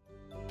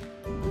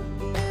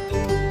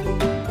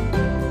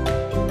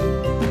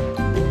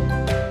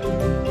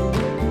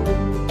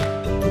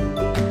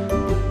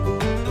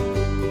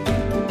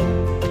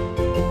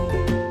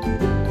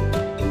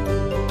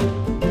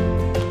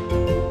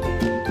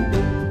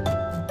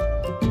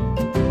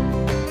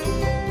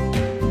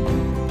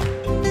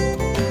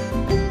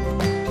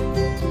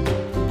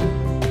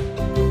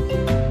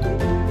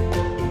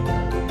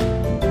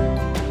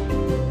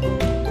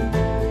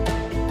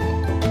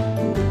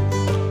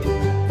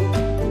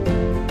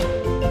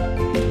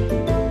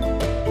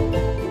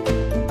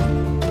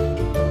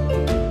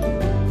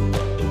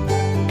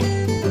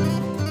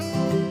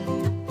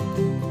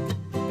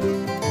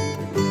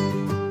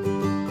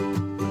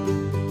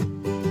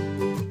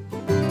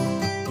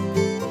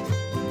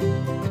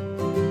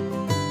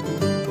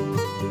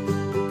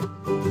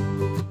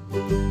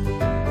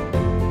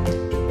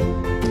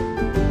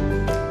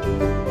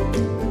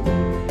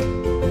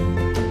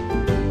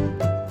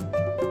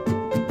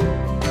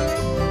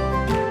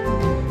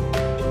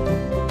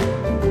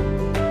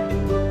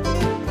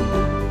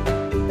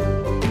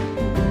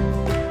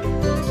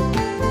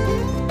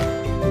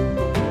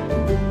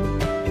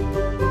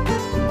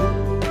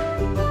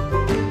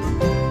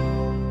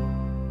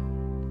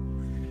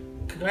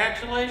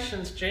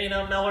 Congratulations,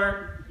 Jana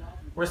Miller.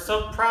 We're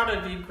so proud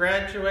of you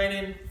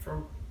graduating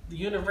from the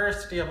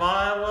University of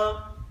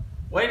Iowa.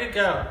 Way to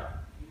go.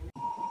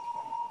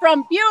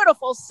 From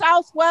beautiful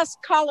Southwest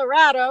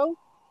Colorado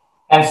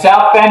and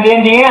South Bend,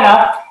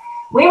 Indiana,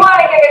 we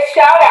want to give a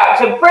shout out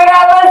to Britta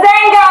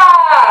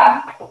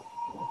Lazenga.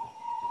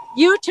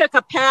 You took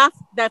a path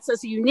that's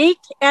as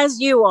unique as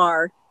you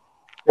are.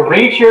 To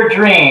reach your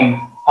dream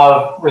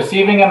of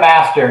receiving a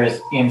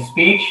master's in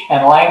speech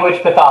and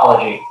language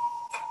pathology.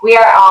 We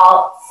are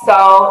all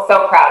so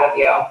proud of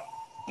you.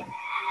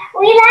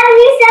 We love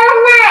you so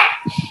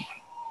much.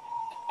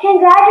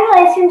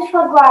 Congratulations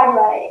for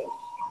graduating.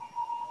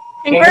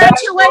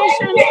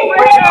 Congratulations,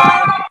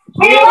 Britta.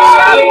 We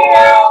love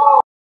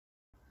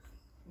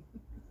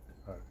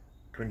you.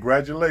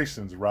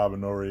 Congratulations,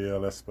 Robin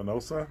Oriel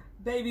Espinosa.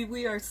 Baby,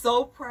 we are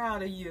so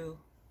proud of you.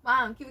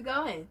 Mom, keep it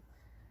going.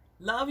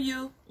 Love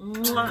you.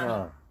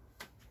 Mwah.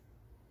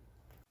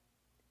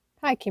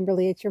 Hi,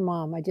 Kimberly, it's your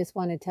mom. I just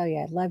want to tell you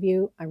I love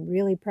you. I'm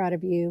really proud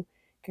of you.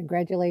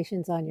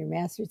 Congratulations on your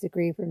master's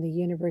degree from the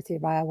University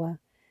of Iowa.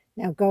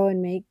 Now go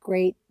and make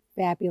great,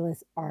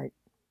 fabulous art.